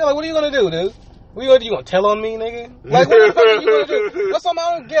 yeah. Yeah, like, what are you gonna do, dude? What you gonna tell on me, nigga? Like, what the fuck are you gonna do? That's something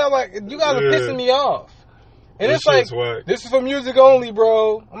I don't get. Like, you guys are pissing me off. And it's like, this is for music only,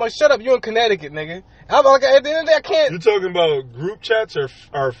 bro. I'm like, shut up, you in Connecticut, nigga. I'm like, at the end of the day, I can't. You talking about group chats or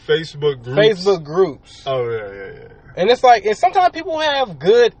Facebook groups? Facebook groups. Oh, yeah. And it's like, and sometimes people have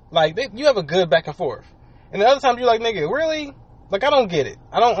good, like, you have a good back and forth. And the other times you're like, nigga, really? Like, I don't get it.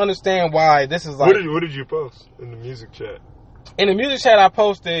 I don't understand why this is like. What did you post in the music chat? In the music chat, I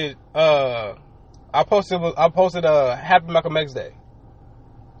posted Happy Malcolm X Day.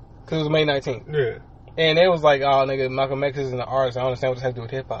 Cause it was May 19th. Yeah. And it was like, oh, nigga, Malcolm X isn't an artist. I don't understand what this has to do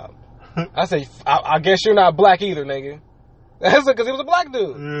with hip hop. I say, I guess you're not black either, nigga. That's because he was a black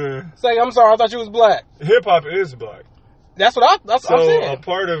dude. Yeah. It's like, I'm sorry, I thought you was black. Hip hop is black. That's what I'm saying. So a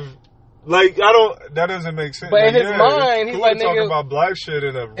part of, like, that doesn't make sense. But in his mind, he's like, nigga, talking about black shit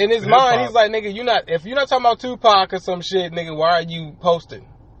in his mind, he's like, nigga, if you're not talking about Tupac or some shit, nigga, why are you posting?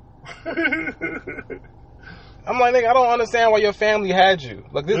 I'm like, nigga, I don't understand why your family had you.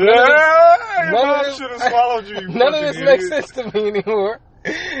 Like, this, none of this should have swallowed you. None of this makes sense to me anymore.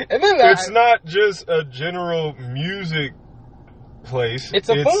 And then it's not just a general music place. It's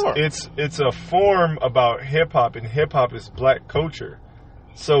a form. It's a form about hip hop, and hip hop is black culture.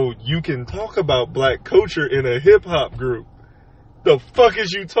 So you can talk about black culture in a hip hop group. The fuck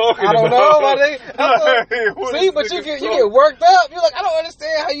is you talking about? I don't know. See, but you get worked up. You're like, I don't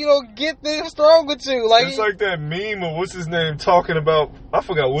understand how you don't get this. What's wrong with you? Like, it's like that meme of what's his name talking about. I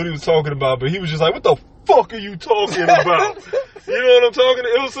forgot what he was talking about, but he was just like, what the fuck are you talking about? You know what I'm talking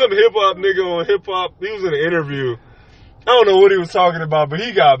about? It was some hip hop nigga on hip hop. He was in an interview. I don't know what he was talking about, but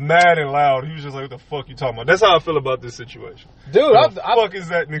he got mad and loud. He was just like, what the fuck you talking about? That's how I feel about this situation. Dude, what the fuck is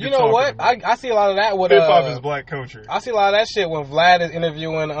that nigga talking about? You know what? I see a lot of that with... Hip-hop is black culture. I see a lot of that shit when Vlad is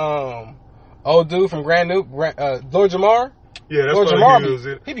interviewing old dude from Grand Nuke, Lord Jamar. Yeah, that's what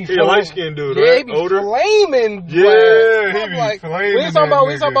he be a light-skinned dude, right? Yeah, he be flaming. Yeah, he be flaming. We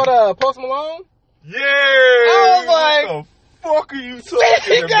talking about Post Malone? Yeah. I was like... What the fuck are you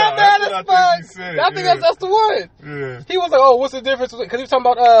talking he got about? I think that's the one. Yeah. He was like, oh, what's the difference? Because he was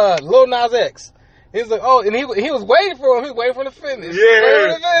talking about Lil Nas X. He was like, oh, and he was waiting for him. He was waiting for him to finish.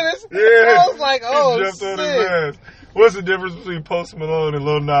 Yeah. I was like, oh, he jumped on his ass. What's the difference between Post Malone and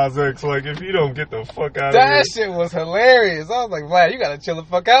Lil Nas X? Like, if you don't get the fuck out of here. That shit was hilarious. I was like, Vlad, you gotta chill the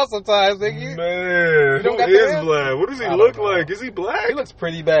fuck out sometimes, nigga. Man, who is Vlad? What does he look like? Is he black? He looks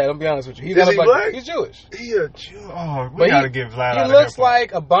pretty bad, I'll be honest with you. Is he black? He's Jewish. We gotta get Vlad out of He looks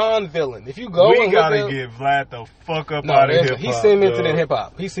like a Bond villain. If you go we gotta get Vlad the fuck up out of hip-hop. He's cemented in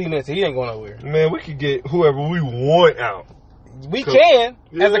hip-hop. He's cemented. He ain't going nowhere. Man, we could get whoever we want out. We can,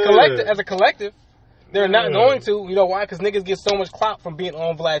 as a collective. They're not going to. You know why? Because niggas get so much clout from being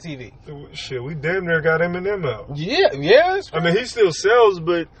on Vlad TV. Shit, we damn near got Eminem out. Yeah. I mean, he still sells,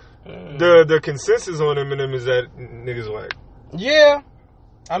 but the consensus on Eminem is that niggas whack. Yeah.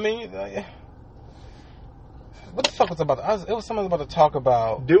 I mean, what the fuck was about? It was something about to talk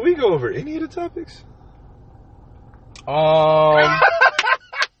about. Did we go over any of the topics?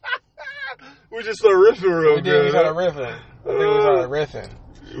 We just started riffing real good. We started riffing. I think we started riffing.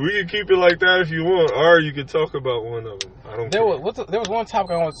 We can keep it like that if you want, or you can talk about one of them. I don't care. There was one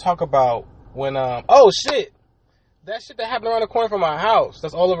topic I want to talk about when, oh shit! That shit that happened around the corner from my house,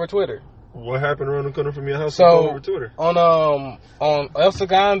 that's all over Twitter. What happened around the corner from your house? All over Twitter? On El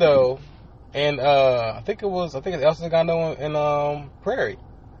Segundo, and I think it's El Segundo and Prairie.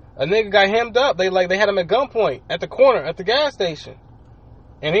 A nigga got hemmed up. They had him at gunpoint at the corner at the gas station.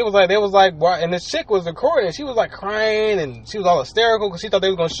 And they was like, why? And this chick was recording, and she was like crying, and she was all hysterical because she thought they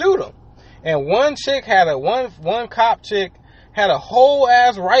was gonna shoot him. And one chick had one cop chick had a whole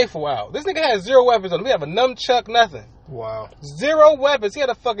ass rifle out. This nigga had 0 weapons on him. He had a nunchuck, nothing. Wow. 0 weapons. He had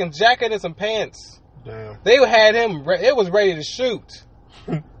a fucking jacket and some pants. Damn. They had him. It was ready to shoot.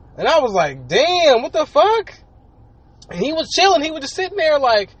 And I was like, damn, what the fuck? And he was chilling. He was just sitting there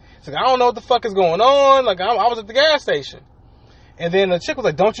like, I don't know what the fuck is going on. Like I was at the gas station. And then the chick was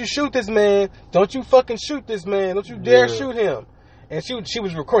like, don't you shoot this man. Don't you fucking shoot this man. Don't you dare shoot him. And she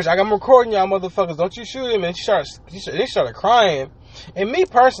was recording. I'm recording y'all motherfuckers. Don't you shoot him. And she started crying. And me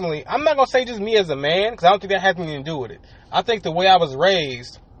personally, I'm not going to say just me as a man, because I don't think that has anything to do with it. I think the way I was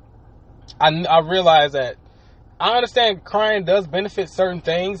raised, I realized that I understand crying does benefit certain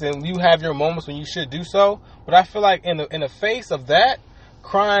things, and you have your moments when you should do so. But I feel like in the face of that,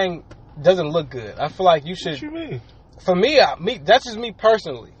 crying doesn't look good. I feel like you should... What you mean? For me, that's just me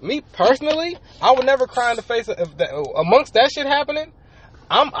personally. Me personally, I would never cry in the face of that. Amongst that shit happening,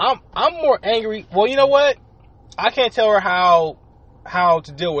 I'm more angry. Well, you know what? I can't tell her how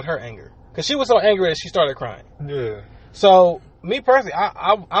to deal with her anger, because she was so angry that she started crying. Yeah. So me personally,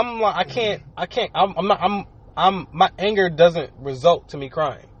 my anger doesn't result to me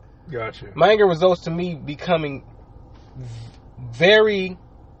crying. Gotcha. My anger results to me becoming very,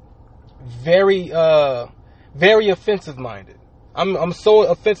 very, very offensive minded. I'm so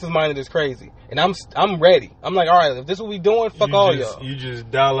offensive minded, it's crazy. And I'm ready. I'm like, all right, if this is what we doing, fuck all y'all. You just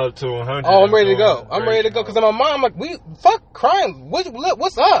dial up to 100. Oh, I'm ready to go. I'm ready to go. Because in my mind, I'm like, fuck crime.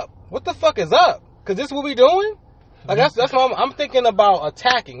 What's up? What the fuck is up? Because this is what we doing? Like, that's why I'm thinking about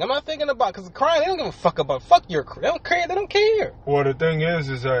attacking. I'm not thinking about, because crime, they don't give a fuck about, fuck your, they don't care. They don't care. Well, the thing is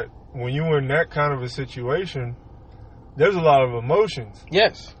that when you're in that kind of a situation, there's a lot of emotions.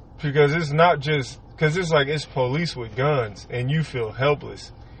 Yes. Because it's not just, because it's like it's police with guns and you feel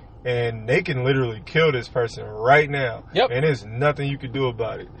helpless and they can literally kill this person right now. Yep. And there's nothing you can do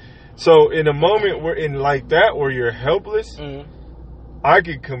about it. So in a moment where in like that where you're helpless, I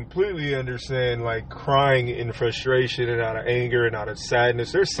could completely understand like crying in frustration and out of anger and out of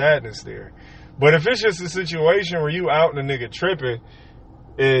sadness. There's sadness there. But if it's just a situation where you out and a nigga tripping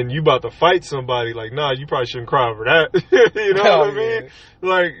and you about to fight somebody, like, nah, you probably shouldn't cry over that. You know what I mean?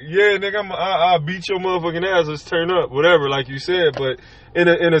 Like, yeah, nigga, I'll beat your motherfucking ass. Let's turn up, whatever, like you said. But in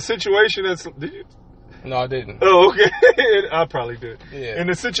a situation that's, No, I didn't. Oh, okay. I probably did. Yeah. In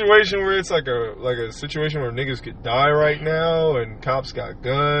a situation where it's like a situation where niggas could die right now, and cops got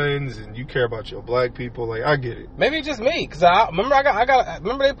guns, and you care about your black people, like I get it. Maybe just me, because I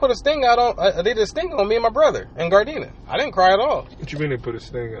remember they put a sting out on. They did a sting on me and my brother in Gardena. I didn't cry at all. What you mean they put a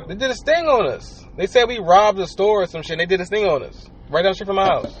sting out? They did a sting on us. They said we robbed a store or some shit. And they did a sting on us right down the street from my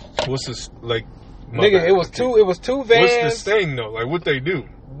house. What's this like? Nigga, it was two vans. What's the sting though? Like what they do?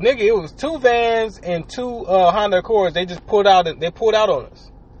 Nigga, it was 2 vans and 2 Honda Accords. They just pulled out. They pulled out on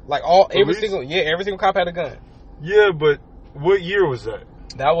us. Like every single cop had a gun. Yeah, but what year was that?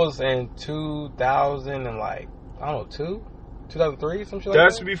 That was in 2000 and like I don't know 2003 some shit. Like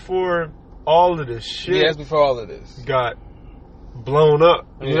that's that. Before all of this shit. Yeah, that's before all of this got blown up.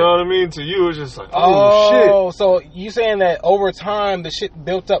 You Yeah. know what I mean? To you, it's just like oh shit. So you saying that over time the shit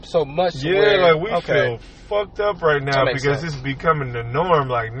built up so much? Yeah, like we feel fucked up right now because it's becoming the norm.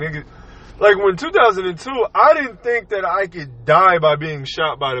 Like nigga, like when 2002, I didn't think that I could die by being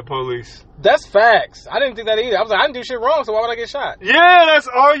shot by the police. That's facts. I didn't think that either. I was like, I didn't do shit wrong, so why would I get shot? Yeah, that's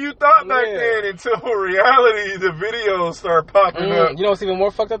all you thought back then until reality, the videos start popping up. You know what's even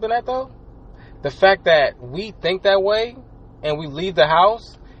more fucked up than that though? The fact that we think that way and we leave the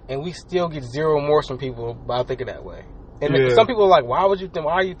house and we still get zero remorse from people about thinking that way. And some people are like, why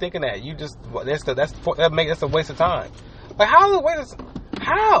are you thinking that? You just that's a waste of time. Like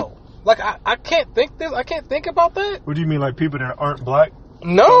how? Like I can't think this. I can't think about that. What do you mean, like people that aren't black?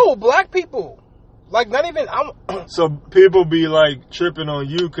 No, black people. Like not even. So people be like tripping on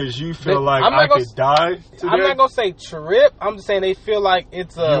you because you feel like I could die today? I'm not gonna say trip. I'm just saying they feel like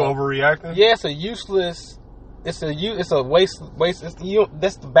it's a. You overreacting? Yeah, it's a useless. It's a waste.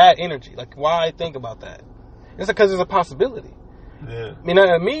 That's the bad energy. Like why think about that? It's because there's a possibility. Yeah. I mean,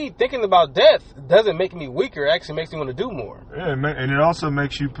 me thinking about death doesn't make me weaker. It actually makes me want to do more. Yeah, and it also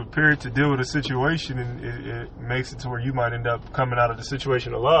makes you prepared to deal with a situation, and it makes it to where you might end up coming out of the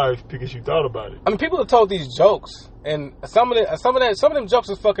situation alive because you thought about it. I mean, people have told these jokes, and some of them jokes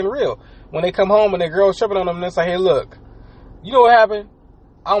is fucking real. When they come home and their girl's tripping on them, and it's like, hey, look, you know what happened?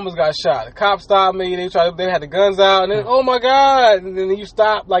 I almost got shot. The cops stopped me. They had the guns out, and then, oh my god! And then you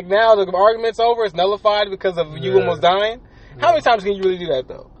stop. Like now, the argument's over. It's nullified because of you almost dying. How many times can you really do that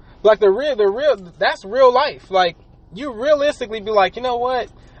though? Like the real, that's real life. Like you realistically be like, you know what?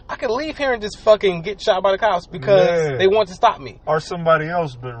 I could leave here and just fucking get shot by the cops because they want to stop me. Or somebody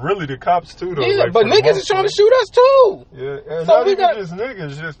else, but really the cops too though. Yeah, like, but niggas is trying to shoot us too. Yeah, and so not even just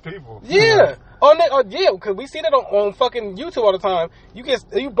niggas, just people. Yeah. Yeah, because we see that on fucking YouTube all the time.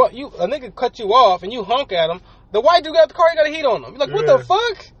 A nigga cut you off and you honk at him. The white dude got the car, he got a heat on him. You're like, what the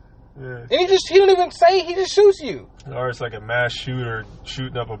fuck? Yeah. And he don't even say, he just shoots you. Or it's like a mass shooter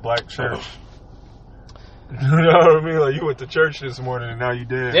shooting up a black church. You know what I mean? Like you went to church this morning and now you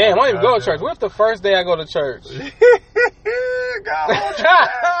dead. Damn, I don't even go to church. What if the first day I go to church?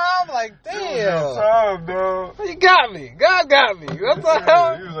 I'm like, damn. Time, dog. You got me. God got me. What the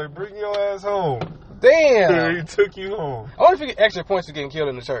hell? He was like, bring your ass home. Damn. He took you home. I wonder if you get extra points for getting killed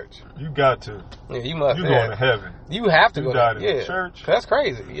in the church. You got to. Yeah, you must. You going to heaven. You have to go to the church. That's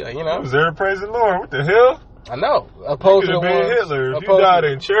crazy. Yeah, you know. I was there to praise the Lord. What the hell? I know. Opposed to Hitler. If you died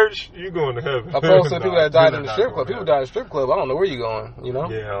in church, you going to heaven. Opposed to the people that died in the strip club. People died in the strip club. I don't know where you going. You know.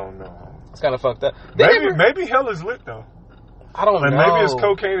 Yeah, I don't know. It's kind of fucked up. Maybe hell is lit though. I don't know. Maybe it's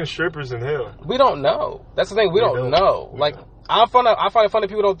cocaine and strippers in hell. We don't know. That's the thing. We don't know. Like I find it funny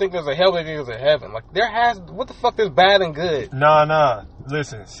people don't think there's a hell, they think there's a heaven. Like what the fuck is bad and good? Nah.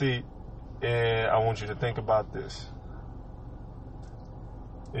 Listen, see, and I want you to think about this.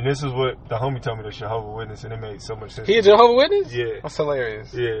 And this is what the homie told me, the Jehovah's Witness, and it made so much sense. He a Jehovah's Witness? Yeah. That's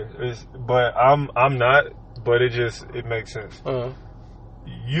hilarious. Yeah. But I'm not, but it makes sense. Uh-huh.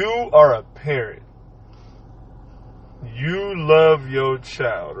 You are a parent. You love your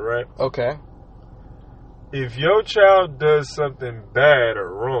child, right? Okay. If your child does something bad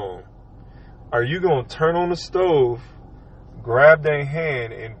or wrong, are you going to turn on the stove, grab their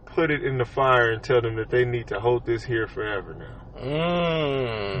hand, and put it in the fire and tell them that they need to hold this here forever now?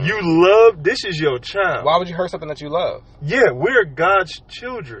 This is your child. Why would you hurt something that you love? Yeah, we're God's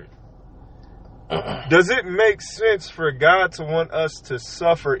children. Does it make sense for God to want us to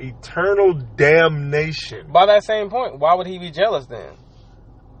suffer eternal damnation? By that same point, why would he be jealous then?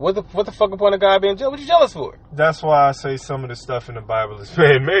 What the fucking point of God being jealous? What you jealous for? That's why I say some of the stuff in the Bible is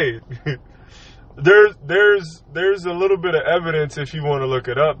man-made. There's a little bit of evidence, if you want to look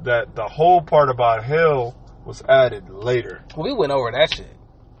it up, that the whole part about hell was added later. Well, we went over that shit.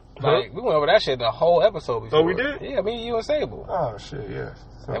 Like, we went over that shit the whole episode before. Oh, we did? Yeah, me, you, and Sable. Oh, shit, yeah.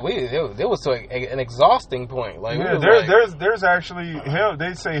 So, and it was to an exhausting point. Like, yeah, there's actually hell.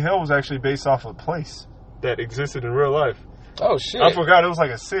 They say hell was actually based off of a place. that existed in real life. Oh shit! I forgot it was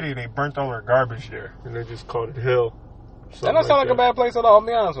like a city and they burnt all their garbage there and they just called it hell. That don't sound like a bad place at all. I'll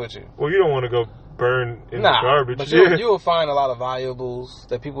be honest with you. Well, you don't want to go burn in the garbage. But you will find a lot of valuables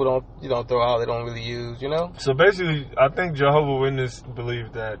that people don't throw out. They don't really use. You know. So basically, I think Jehovah's Witnesses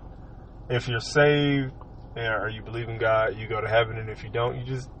believe that if you're saved or you believe in God, you go to heaven, and if you don't, you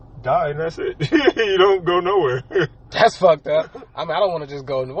just die, and that's it. You don't go nowhere. That's fucked up. I mean, I don't want to just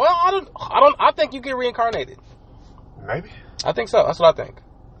go. Well, I think you get reincarnated. Maybe. I think so. That's what I think.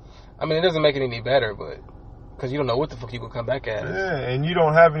 I mean, it doesn't make it any better, but because you don't know what the fuck you gonna come back as. Yeah, and you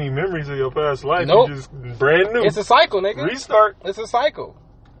don't have any memories of your past life. Nope. You're just brand new. It's a cycle, nigga. Restart. It's a cycle.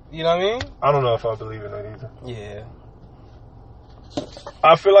 You know what I mean? I don't know if I believe in that either. Yeah.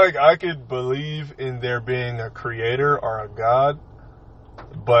 I feel like I could believe in there being a creator or a God,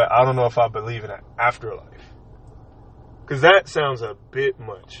 but I don't know if I believe in an afterlife. Because that sounds a bit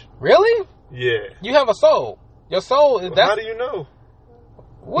much. Really? Yeah. You have a soul. Your soul is... How do you know?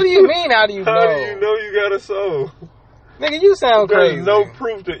 What do you mean, how do you know? How do you know you got a soul? Nigga, you sound crazy. There's no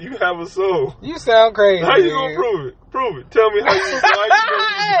proof that you have a soul. You sound crazy. How you gonna prove it? Prove it. Tell me how you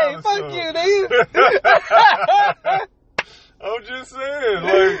Hey, fuck you, nigga. I'm just saying,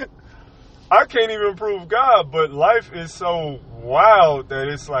 like, I can't even prove God, but life is so wild that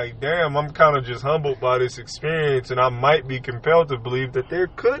it's like, damn, I'm kind of just humbled by this experience, and I might be compelled to believe that there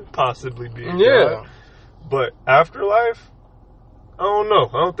could possibly be a God. But afterlife, I don't know.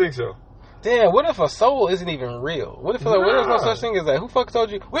 I don't think so. Damn, what if a soul isn't even real? What if there's no such thing as that? Who fuck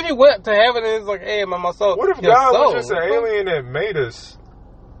told you? What if you went to heaven and it's like, hey, my soul? What if God was just an alien that made us?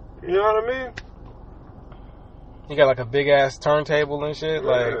 You know what I mean? You got like a big ass turntable and shit,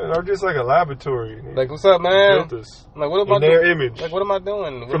 like, or just like a laboratory. Like, what's up, man? Built us. Like, what am I doing? In their image. Like, what am I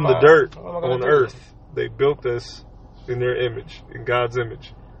doing? From the dirt on Earth, they built us in their image, in God's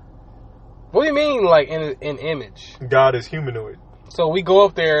image. What do you mean, like, in image? God is humanoid. So we go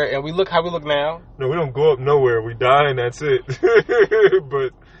up there and we look how we look now? No, we don't go up nowhere. We die and that's it.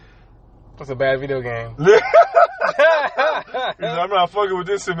 But that's a bad video game. I'm not fucking with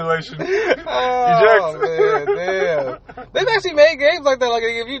this simulation. Oh, man, damn. They've actually made games like that. Like,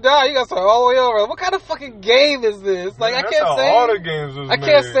 if you die, you gotta start all the way over. What kind of fucking game is this? Like, man, I can't save. All the games was I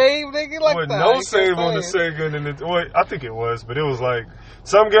can't save, nigga. Like that. that. No save on the Sega. And I think it was, but it was like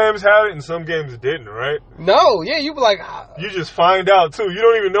some games had it and some games didn't, right? No, yeah, you be like, you just find out too. You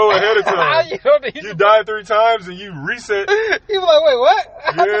don't even know ahead of time. you die 3 times and you reset. You be like, wait, what?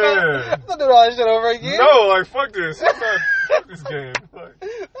 Yeah. I'm not doing all this shit over again. No, like fuck this. Fuck this game. Like,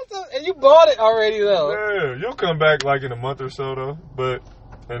 and you bought it already though. Yeah, you'll come back like in a month or so though. But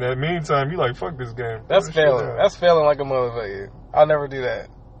in that meantime, you like fuck this game. That's failing. That's failing like a motherfucker. I'll never do that.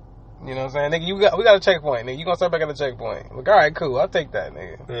 You know what I'm saying? Nigga, we got a checkpoint, nigga. You gonna start back at the checkpoint. Like, alright, cool, I'll take that,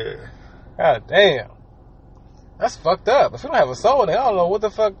 nigga. Yeah. God damn. That's fucked up. If we don't have a soul, then I don't know what the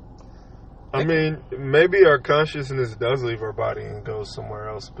fuck. I mean, maybe our consciousness does leave our body and goes somewhere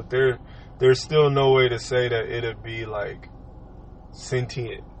else, but there's still no way to say that it'd be like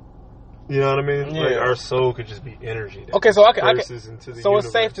sentient. You know what I mean? Yeah. Like our soul could just be energy. Okay, so I can into the so universe.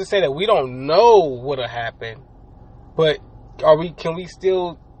 It's safe to say that we don't know what'll happen, but can we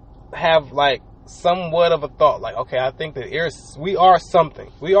still have like somewhat of a thought? Like, okay, I think that we are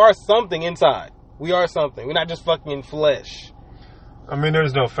something. We are something inside. We are something. We're not just fucking flesh. I mean,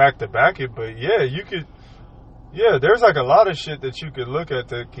 there's no fact to back it, but yeah, you could. Yeah, there's like a lot of shit that you could look at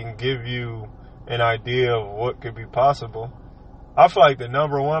that can give you an idea of what could be possible. I feel like the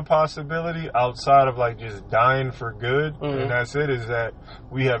number one possibility outside of like just dying for good, and that's it, is that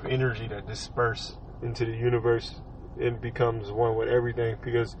we have energy that disperses into the universe and becomes one with everything,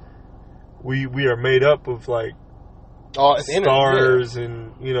 because we are made up of like stars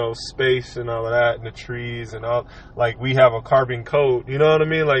and, you know, space and all of that, and the trees and all. Like, we have a carbon code, you know what I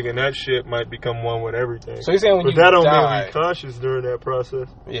mean? Like, and that shit might become one with everything. So you're saying when but you that die, don't mean we conscious during that process.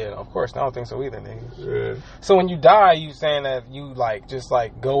 Yeah, of course. I don't think so either, nigga. Yeah. So when you die, you saying that you like just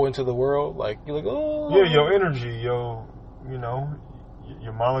like go into the world, like you're like, oh yeah, your energy, your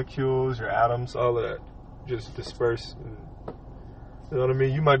molecules, your atoms, all of that just disperse. And, you know what I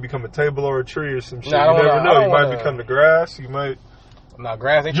mean? You might become a table or a tree or some shit. You never know. You might become the grass. You might. Nah,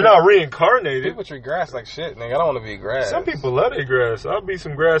 grass. You're not reincarnated. People treat grass like shit, nigga. I don't want to be grass. Some people love their grass. I'll be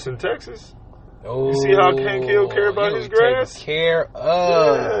some grass in Texas. Oh, you see how Hank Hill care about his grass? Care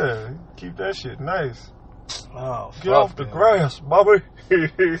of. Yeah, keep that shit nice. Oh, get off the grass, Bobby. You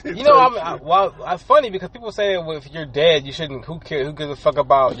know, it's funny because people say if you're dead, you shouldn't. Who gives a fuck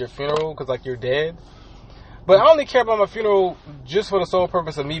about your funeral? Because like you're dead. But I only care about my funeral just for the sole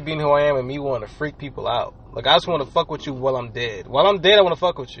purpose of me being who I am and me wanting to freak people out. Like, I just want to fuck with you while I'm dead. While I'm dead, I want to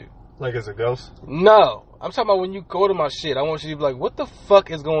fuck with you. Like as a ghost? No. I'm talking about when you go to my shit, I want you to be like, what the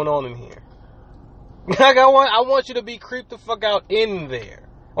fuck is going on in here? Like, I want you to be creeped the fuck out in there.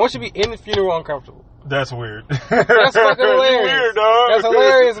 I want you to be in the funeral uncomfortable. That's weird. That's fucking hilarious. Weird, dog. That's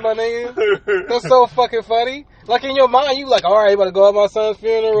hilarious, my nigga. That's so fucking funny. Like, in your mind, you like, alright, you about to go at my son's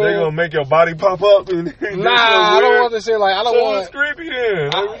funeral. They gonna make your body pop up. Nah, I don't want this shit. Like, I don't want. It's creepy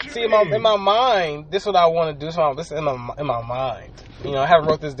then. See, in my mind, this is what I want to do. This is in my mind. You know, I haven't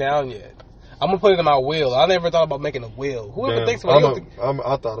wrote this down yet. I'm gonna put it in my will. I never thought about making a will. Whoever thinks about it,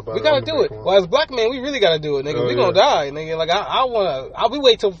 I thought about it. We gotta do it. Well, as black men, we really gotta do it, nigga. We gonna die, nigga. Like we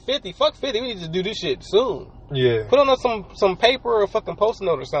wait till 50. Fuck 50. We need to do this shit soon. Yeah. Put on some paper or a fucking post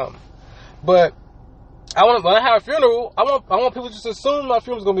note or something. But when I have a funeral, I want people to just assume my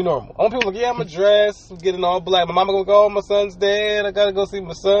funeral's gonna be normal. I want people to I'm gonna dress, getting all black. My mama gonna go, my son's dead. I gotta go see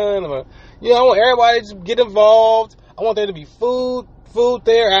my son. I want everybody to just get involved. I want there to be food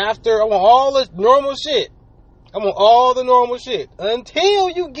there after. I want all the normal shit. I want all the normal shit until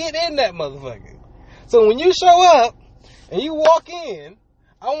you get in that motherfucker. So when you show up and you walk in,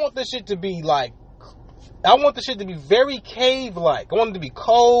 I want this shit to be like, I want the shit to be very cave-like. I want it to be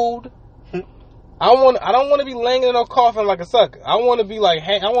cold. I don't want to be laying in a coffin like a sucker. I want to be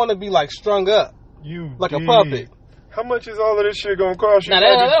like strung up. Like a puppet. How much is all of this shit gonna cost you? Now,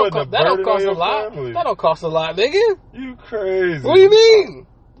 that don't cost a lot. Family. That don't cost a lot, nigga. You crazy? What do you mean?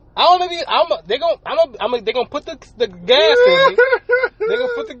 They're gonna put the gas in me. They're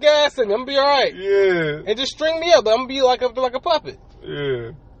gonna put the gas in me. I'm gonna be alright. Yeah. And just string me up. I'm gonna be like a puppet. Yeah.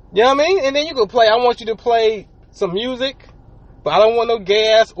 You know what I mean? And then you can play. I want you to play some music, but I don't want no gay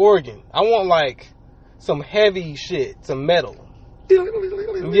ass organ. I want like some heavy shit, some metal. Yeah,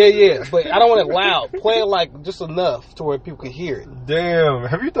 but I don't want it loud. Play it like just enough to where people can hear it. Damn,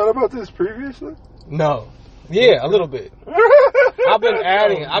 have you thought about this previously? No. Yeah, a little bit. I'm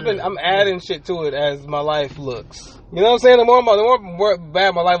adding shit to it as my life looks. You know what I'm saying? The more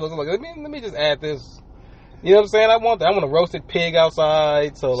bad my life looks, I'm like, let me just add this. You know what I'm saying? I want a roasted pig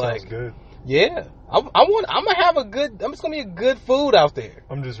outside. So sounds good. Yeah. I'm just gonna be a good food out there.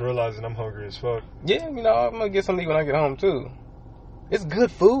 I'm just realizing I'm hungry as fuck. Yeah, I'm gonna get something when I get home too. It's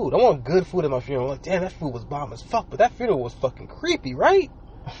good food. I want good food at my funeral. I'm like, damn, that food was bomb as fuck, but that funeral was fucking creepy, right?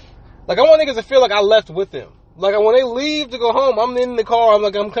 Like, I want niggas to feel like I left with them. Like, when they leave to go home, I'm in the car. I'm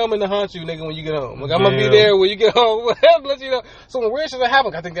like, I'm coming to haunt you, nigga, when you get home. Like, I'm gonna be there when you get home. Let you know. So when weird shit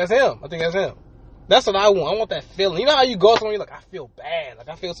happen, I think that's him. That's what I want. I want that feeling. You know how you go somewhere, you're like, I feel bad. Like,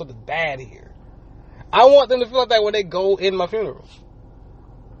 I feel something bad here. I want them to feel like that when they go in my funeral.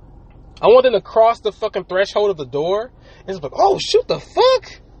 I want them to cross the fucking threshold of the door. And it's like, oh, shoot, the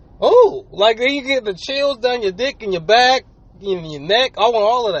fuck? Oh, like then you get the chills down your dick and your back, in your neck. I want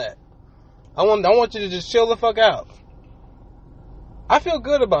all of that. I want you to just chill the fuck out. I feel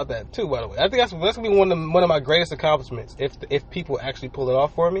good about that too, by the way. I think that's gonna be one of my greatest accomplishments. If people actually pull it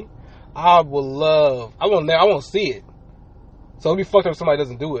off for me, I won't see it. So it'd be fucked up if somebody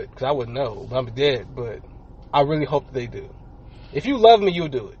doesn't do it, because I wouldn't know. But I'm dead. But I really hope that they do. If you love me, you'll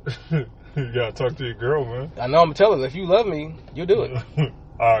do it. You gotta talk to your girl, man. I know, I'm telling her, if you love me, you'll do it.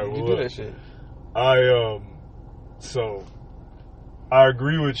 Alright, you do that shit. So I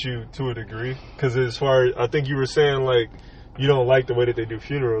agree with you to a degree, because as far as, I think you were saying, like, you don't like the way that they do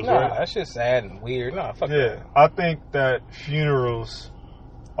funerals, right? Nah, that's just sad and weird. Nah, fuck that. Yeah, I think that funerals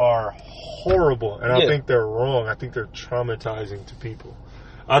are horrible, and I think they're wrong. I think they're traumatizing to people.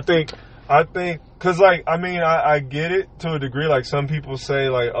 I think, cause like, I mean, I get it to a degree. Like, some people say,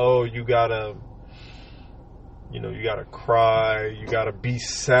 like, oh, you gotta cry, you gotta be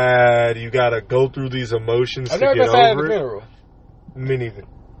sad, you gotta go through these emotions to get over it. I've never been sad at a funeral. Me neither.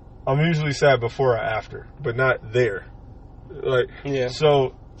 I'm usually sad before or after, but not there. Like, yeah.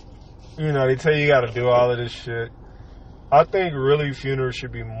 So, they tell you gotta do all of this shit. I think really funerals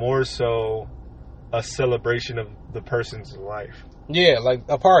should be more so a celebration of the person's life. Yeah, like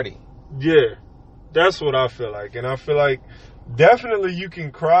a party. Yeah, that's what I feel like, and I feel like definitely you can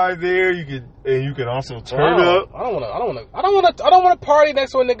cry there. You can also turn up. I don't want to party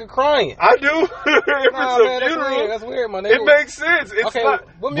next to a nigga crying. I do. If it's a funeral, that's weird, my nigga. It makes sense. It's okay, not,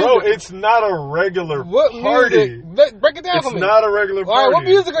 bro. It's not a regular party. Break it down for me. It's not a regular party. All right, what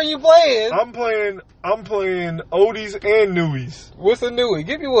music are you playing? I'm playing oldies and newies. What's a newie?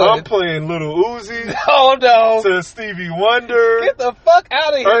 Give me one. I'm playing Little Uzi. Oh no. To Stevie Wonder. Get the fuck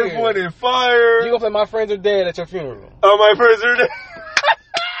out of here. Earth, Wind and Fire. You gonna play My Friends Are Dead at your funeral? Oh, My Friends Are Dead.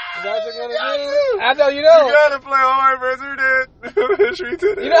 Is that what you're gonna do? I know you know. You gotta play All My Friends Are Dead.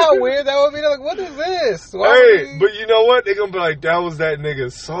 You know how weird that would be? They're like, what is this? But you know what? They're going to be like, that was that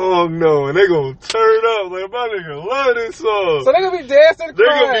nigga's song, though. And they're going to turn up. Like, my nigga love this song. So they're going to be dancing, they're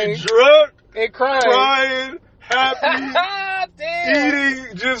going to be drunk. And crying, happy,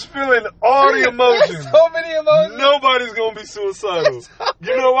 eating, just feeling all the emotions. So many emotions. Nobody's going to be suicidal.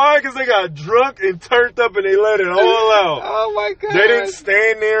 You know why? Because they got drunk and turned up and they let it all out. Oh, my God. They didn't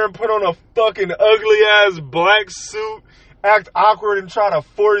stand there and put on a fucking ugly-ass black suit, act awkward and try to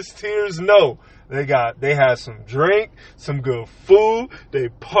force tears. No. They had some drink, some good food. They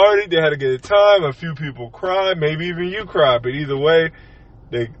partied. They had a good time. A few people cried. Maybe even you cried. But either way,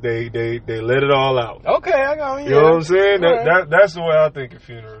 They let it all out. Okay, I got you. You know what I'm saying? That's the way I think of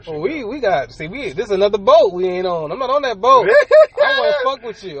funerals. Well, this is another boat we ain't on. I'm not on that boat. I want to fuck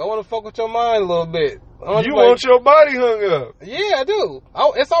with you. I want to fuck with your mind a little bit. You want your body hung up? Yeah, I do.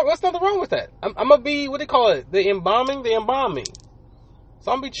 It's nothing wrong with that. I'm gonna be, what they call it? The embalming.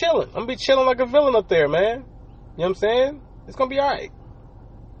 So I'm gonna be chilling. I'm gonna be chilling like a villain up there, man. You know what I'm saying? It's gonna be all right.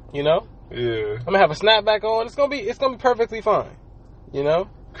 You know? Yeah. I'm gonna have a snapback on. It's gonna be perfectly fine. You know?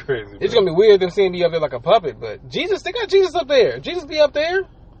 Crazy. It's going to be weird them seeing me up there like a puppet, but Jesus, they got Jesus up there. Jesus be up there.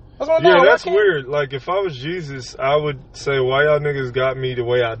 That's what I'm Yeah, that's weird. Like, if I was Jesus, I would say, why y'all niggas got me the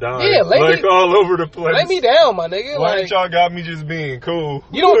way I died? Yeah, all over the place. Lay me down, my nigga. Why ain't y'all got me just being cool?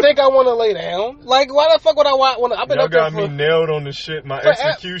 You don't think I want to lay down? Like, why the fuck would I want to? I've been y'all up there got me nailed on the shit, my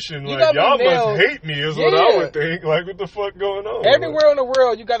execution. Like, y'all must hate me is what I would think. Like, what the fuck going on? Everywhere in the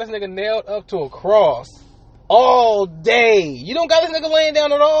world, you got this nigga nailed up to a cross all day. You don't got this nigga laying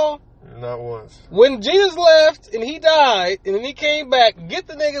down at all? Not once. When Jesus left and he died and then he came back, get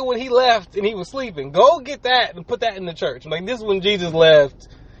the nigga when he left and he was sleeping. Go get that and put that in the church. Like, this is when Jesus left.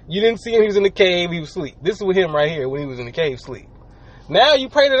 You didn't see him. He was in the cave. He was asleep. This is with him right here when he was in the cave sleep. Now you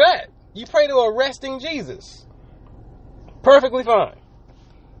pray to that. You pray to a resting Jesus. Perfectly fine.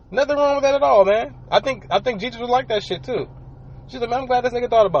 Nothing wrong with that at all, man. I think Jesus would like that shit too. She's like, man, I'm glad this nigga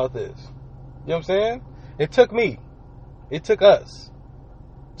thought about this. You know what I'm saying? It took me. It took us.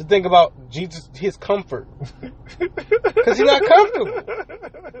 To think about Jesus, his comfort, because he's not comfortable.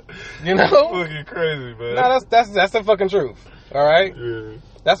 You know, fucking crazy, man. No, that's the fucking truth. All right, yeah.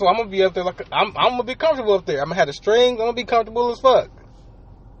 That's why I'm gonna be up there. Like I'm gonna be comfortable up there. I'm gonna have the strings. I'm gonna be comfortable as fuck.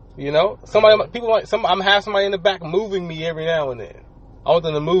 You know, I'm gonna have somebody in the back moving me every now and then. I want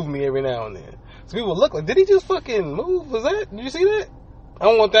them to move me every now and then. So people look like, did he just fucking move? Was that? Did you see that? I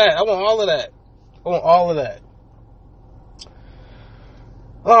don't want that. I want all of that. I want all of that.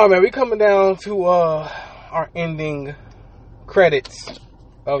 Oh man, we coming down to our ending credits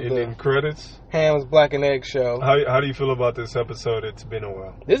of ending credits. Ham's Black and Egg show. How do you feel about this episode? It's been a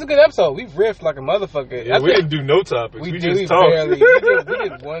while. This is a good episode. We've riffed like a motherfucker. Yeah, we didn't do no topics. We just talked. We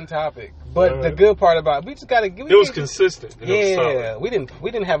did one topic, but the good part about it, we just got to. It was consistent. Yeah, we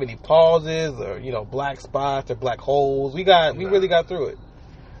didn't have any pauses or black spots or black holes. We really got through it,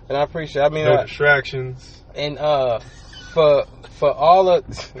 and I appreciate. No distractions. And for all of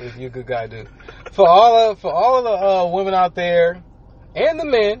you're a good guy, dude. For all of the women out there and the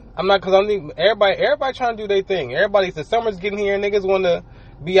men, everybody trying to do their thing. Everybody, the summer's getting here. Niggas want to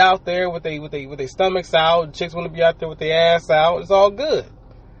be out there with their stomachs out. Chicks want to be out there with their ass out. It's all good.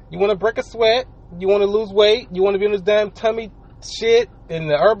 You want to break a sweat. You want to lose weight. You want to be in this damn tummy shit and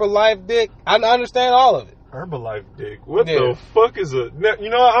the Herbalife dick. I understand all of it. Herbalife dick. What the fuck is a? You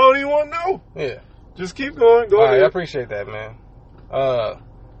know, I don't even want to know. Yeah. Just keep going. Go ahead. Right, I appreciate that, man.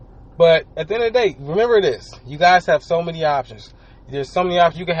 But at the end of the day, remember this. You guys have so many options. There's so many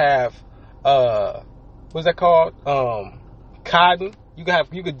options. You can have, what's that called? Cotton. You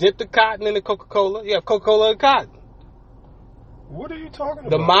could dip the cotton in the Coca-Cola. You have Coca-Cola and cotton. What are you talking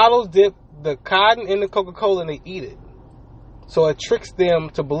about? The models dip the cotton in the Coca-Cola and they eat it. So it tricks them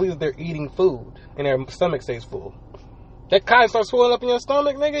to believe that they're eating food and their stomach stays full. That cotton starts swelling up in your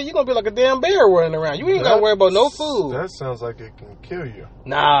stomach, nigga, you're going to be like a damn bear running around. You ain't got to worry about no food. That sounds like it can kill you.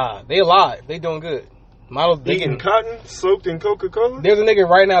 Nah, they alive. They doing good. Models eating cotton soaked in Coca-Cola? There's a nigga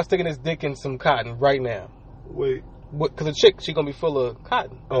right now sticking his dick in some cotton right now. Wait. Because a chick, she going to be full of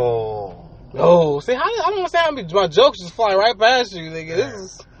cotton. Oh. See, I don't understand how my jokes just fly right past you, nigga. You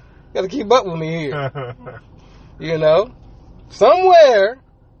got to keep up with me here. You know? Somewhere,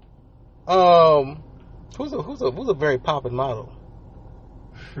 who's a very poppin' model?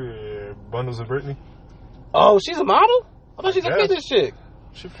 Bundles of Brittany. Oh, she's a model? I thought she's a fitness chick.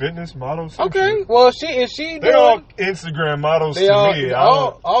 She fitness model. Okay, shit. Well, they're all Instagram models to me.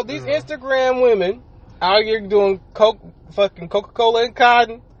 All these Instagram women out here doing fucking Coca-Cola and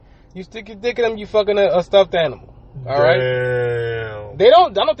cotton. You stick your dick in them, you fucking a stuffed animal. All right. Damn. I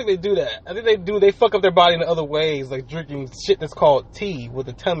don't think they do that. I think they fuck up their body in other ways, like drinking shit that's called tea with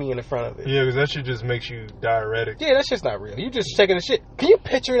a tummy in the front of it. Yeah, because that shit just makes you diuretic. Yeah, that shit's not real. You just checking the shit. Can you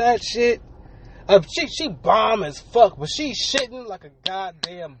picture that shit? She bomb as fuck, but she shitting like a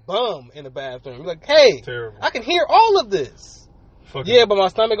goddamn bum in the bathroom. You're like, hey, terrible. I can hear all of this. Yeah, but my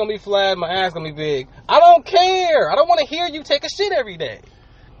stomach gonna be flat, my ass gonna be big. I don't care. I don't want to hear you take a shit every day.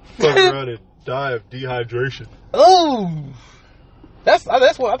 Fuck around and die of dehydration. Oh, that's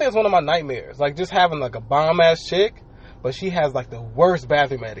one. I think it's one of my nightmares. Like just having like a bomb ass chick, but she has like the worst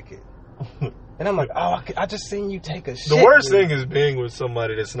bathroom etiquette. And I'm like, oh, I just seen you take a shit. The worst thing is being with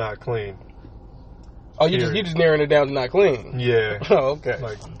somebody that's not clean. Oh, you just narrowing it down to not clean. Yeah. Oh, okay.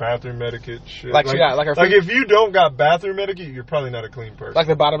 Like bathroom etiquette shit. Like she got like her feet. Like if you don't got bathroom etiquette, you're probably not a clean person. Like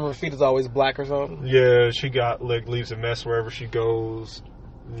the bottom of her feet is always black or something. Yeah, she got like leaves a mess wherever she goes.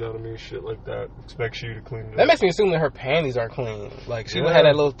 You know what I mean? Shit like that. Expects you to clean it. That makes me assume that her panties are clean. Like she would have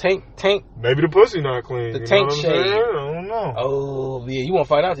that little tank. Maybe the pussy not clean. The tank shade. I don't know. Oh yeah, you won't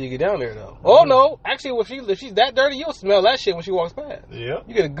find out till you get down there though. Oh no, actually, if she's that dirty, you'll smell that shit when she walks past. Yeah,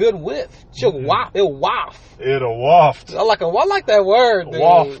 you get a good whiff. She'll waft. It'll waft. It'll waft. I like that word. Dude.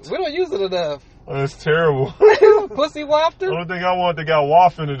 Waft. We don't use it enough. That's terrible. Pussy wafter? The only thing I want that got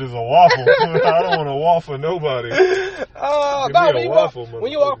waffle in it is a waffle. I don't want to waffle nobody.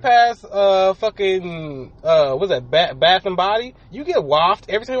 When you walk past what's that, Bath and Body, you get waft.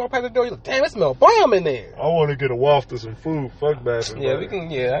 Every time you walk past the door, you're like, damn, it smells bomb in there. I want to get a waft of some food. Fuck Bath and Body. I can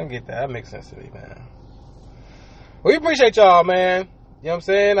get that. That makes sense to me, man. We appreciate y'all, man. You know what I'm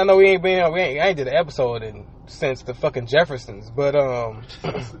saying? I know I ain't did an episode since the fucking Jeffersons, but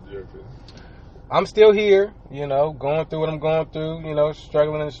I'm still here, you know, going through what I'm going through, you know,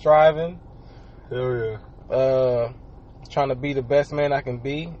 struggling and striving. Hell yeah. Trying to be the best man I can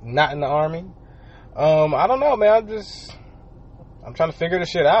be, not in the Army. I don't know, man. I'm trying to figure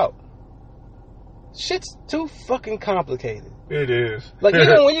this shit out. Shit's too fucking complicated. It is. Like,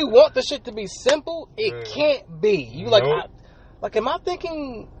 even when you want the shit to be simple, it can't be. You like, nope. Am I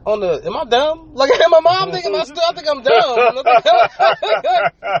thinking am I dumb? Like, my mom thinking I think I'm dumb.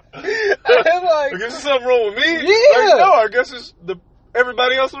 I guess there's something wrong with me. Yeah. Like, no, I guess it's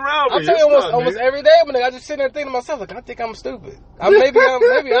everybody else around me. I'm telling you, almost every day, but I just sit there thinking to myself, like, I think I'm stupid. Maybe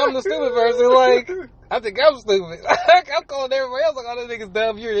I'm the stupid person. Like, I think I'm stupid. I'm calling everybody else like, oh, this nigga's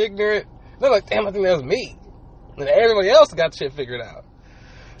dumb, you're ignorant. They're like, damn, I think that was me. And everybody else got shit figured out.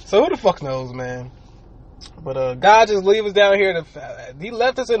 So who the fuck knows, man? But God just leave us down here. He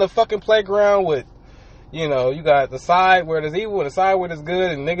left us in the fucking playground with, you know, you got the side where there's evil and the side where there's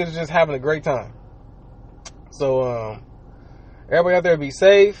good, and niggas just having a great time. So everybody out there be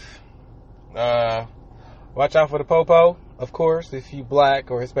safe. Watch out for the popo, of course, if you black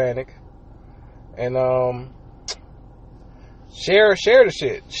or Hispanic. And share the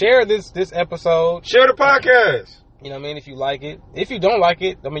shit. Share this episode. Share the podcast. You know what I mean? If you like it. If you don't like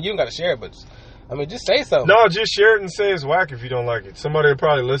it, I mean, you don't got to share it, but just say something. No, just share it and say it's whack if you don't like it. Somebody will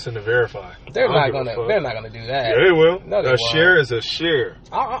probably listen to verify. They're not gonna do that. Yeah, they will. No, they won't. Share is a share.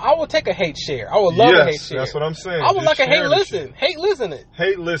 I will take a hate share. I would love a hate share. That's what I'm saying. I would like a hate listen. Hate listen it.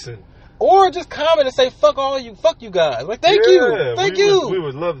 Hate listen. Or just comment and say fuck you guys. Like thank you. We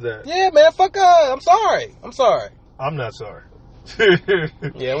would love that. Yeah, man. Fuck I'm sorry. I'm not sorry.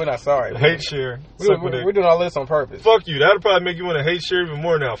 Yeah, we're not sorry. Hate share. We're doing all this on purpose. Fuck you. That'll probably make you want to hate share even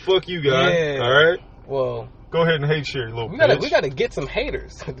more now. Fuck you guys. Yeah. All right. Well, go ahead and hate share, you little bitch. We gotta get some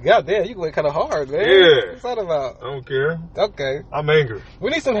haters. God damn, you went kind of hard, man. Yeah. What's that about? I don't care. Okay. I'm angry.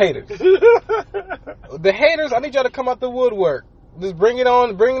 We need some haters. The haters, I need y'all to come out the woodwork. Just bring it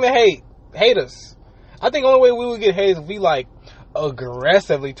on. Bring the hate. Hate us. I think the only way we would get hate is if we like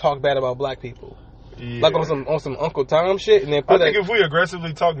aggressively talk bad about black people. Yeah. Like on some Uncle Tom shit, and then I think if we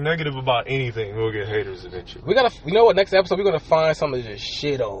aggressively talk negative about anything, we'll get haters eventually. You know what? Next episode, we're gonna find something to just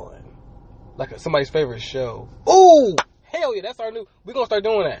shit on, like somebody's favorite show. Ooh, hell yeah, that's our new. We're gonna start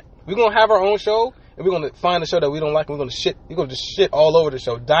doing that. We're gonna have our own show, and we're gonna find a show that we don't like, and we're gonna just shit all over the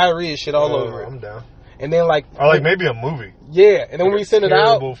show. Diarrhea shit all over it. I'm down. And then maybe a movie. Yeah, and then when we send it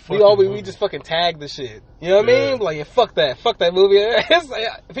out, we just fucking tag the shit. You know what I mean? Like, yeah, fuck that movie. It's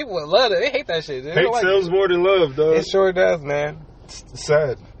like, people would love it. They hate that shit. Hate sells more than love, dog. It sure does, man. It's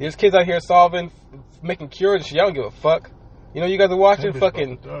sad. There's kids out here making cures and shit. Y'all don't give a fuck. You know, you guys are watching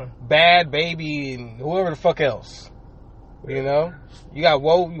fucking Bad Baby and whoever the fuck else. Yeah. You know, you got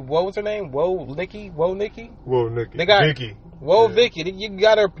what's her name? Nikki. They got Vicky. Vicky. You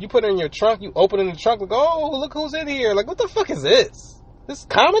got her. You put her in your trunk. You open it in the trunk. Like, oh, look who's in here. Like, what the fuck is this? This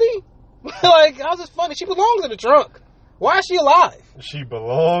comedy? Like, how's this funny? She belongs in the trunk. Why is she alive? She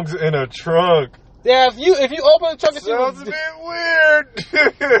belongs in a trunk. Yeah, if you open the trunk and sounds a bit weird.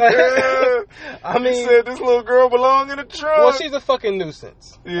 I mean, you said this little girl belong in the trunk. Well, she's a fucking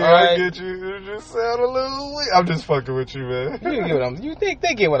nuisance. Yeah, right? I get you. It just sound a little weird. I'm just fucking with you, man. You think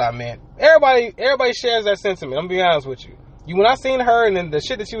they get what I meant. Everybody shares that sentiment. I'm gonna be honest with you. When I seen her and then the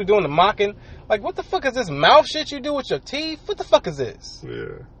shit that she was doing, the mocking, like, what the fuck is this mouth shit you do with your teeth? What the fuck is this?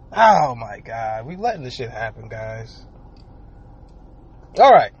 Yeah. Oh my God, we letting this shit happen, guys.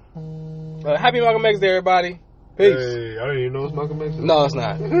 All right. Happy Malcolm X Day, everybody. Peace. Hey, I didn't even know it's Malcolm X Day. No, it's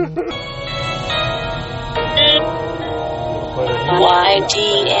not. YD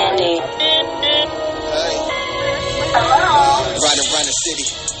Andy. Riding around the city.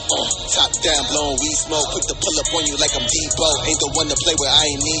 Top down, blowing weed smoke. Quick to pull up on you like I'm Debo. Ain't the one to play with, I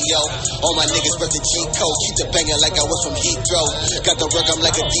ain't Neo. All my niggas rep the G-code. Keep the banging like I was from Heathrow. Got the work, I'm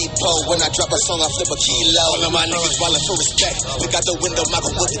like a depot. When I drop a song, I flip a kilo. All of my niggas wildin' for respect. Look out the window,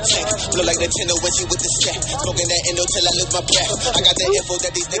 Michael with the tank. Blow like Nintendo when she with the set. Smoking that endo till I lose my breath. I got the info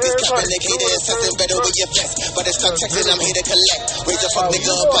that these niggas capping. They cater is something better with your flex. But it's start texting, I'm here to collect. Raise the fuck nigga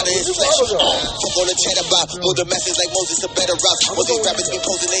up out of his flesh. Fuck all the chat about. Hold the message like Moses, a better route. All these rappers be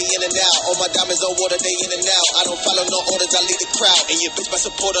posing, they in and out. All my diamonds on water, they in and out. I don't follow no orders, I lead the crowd. And your bitch my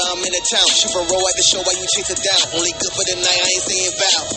supporter, I'm in the town. She from row at the show while you chase her down. Only good for the night, I ain't saying vow.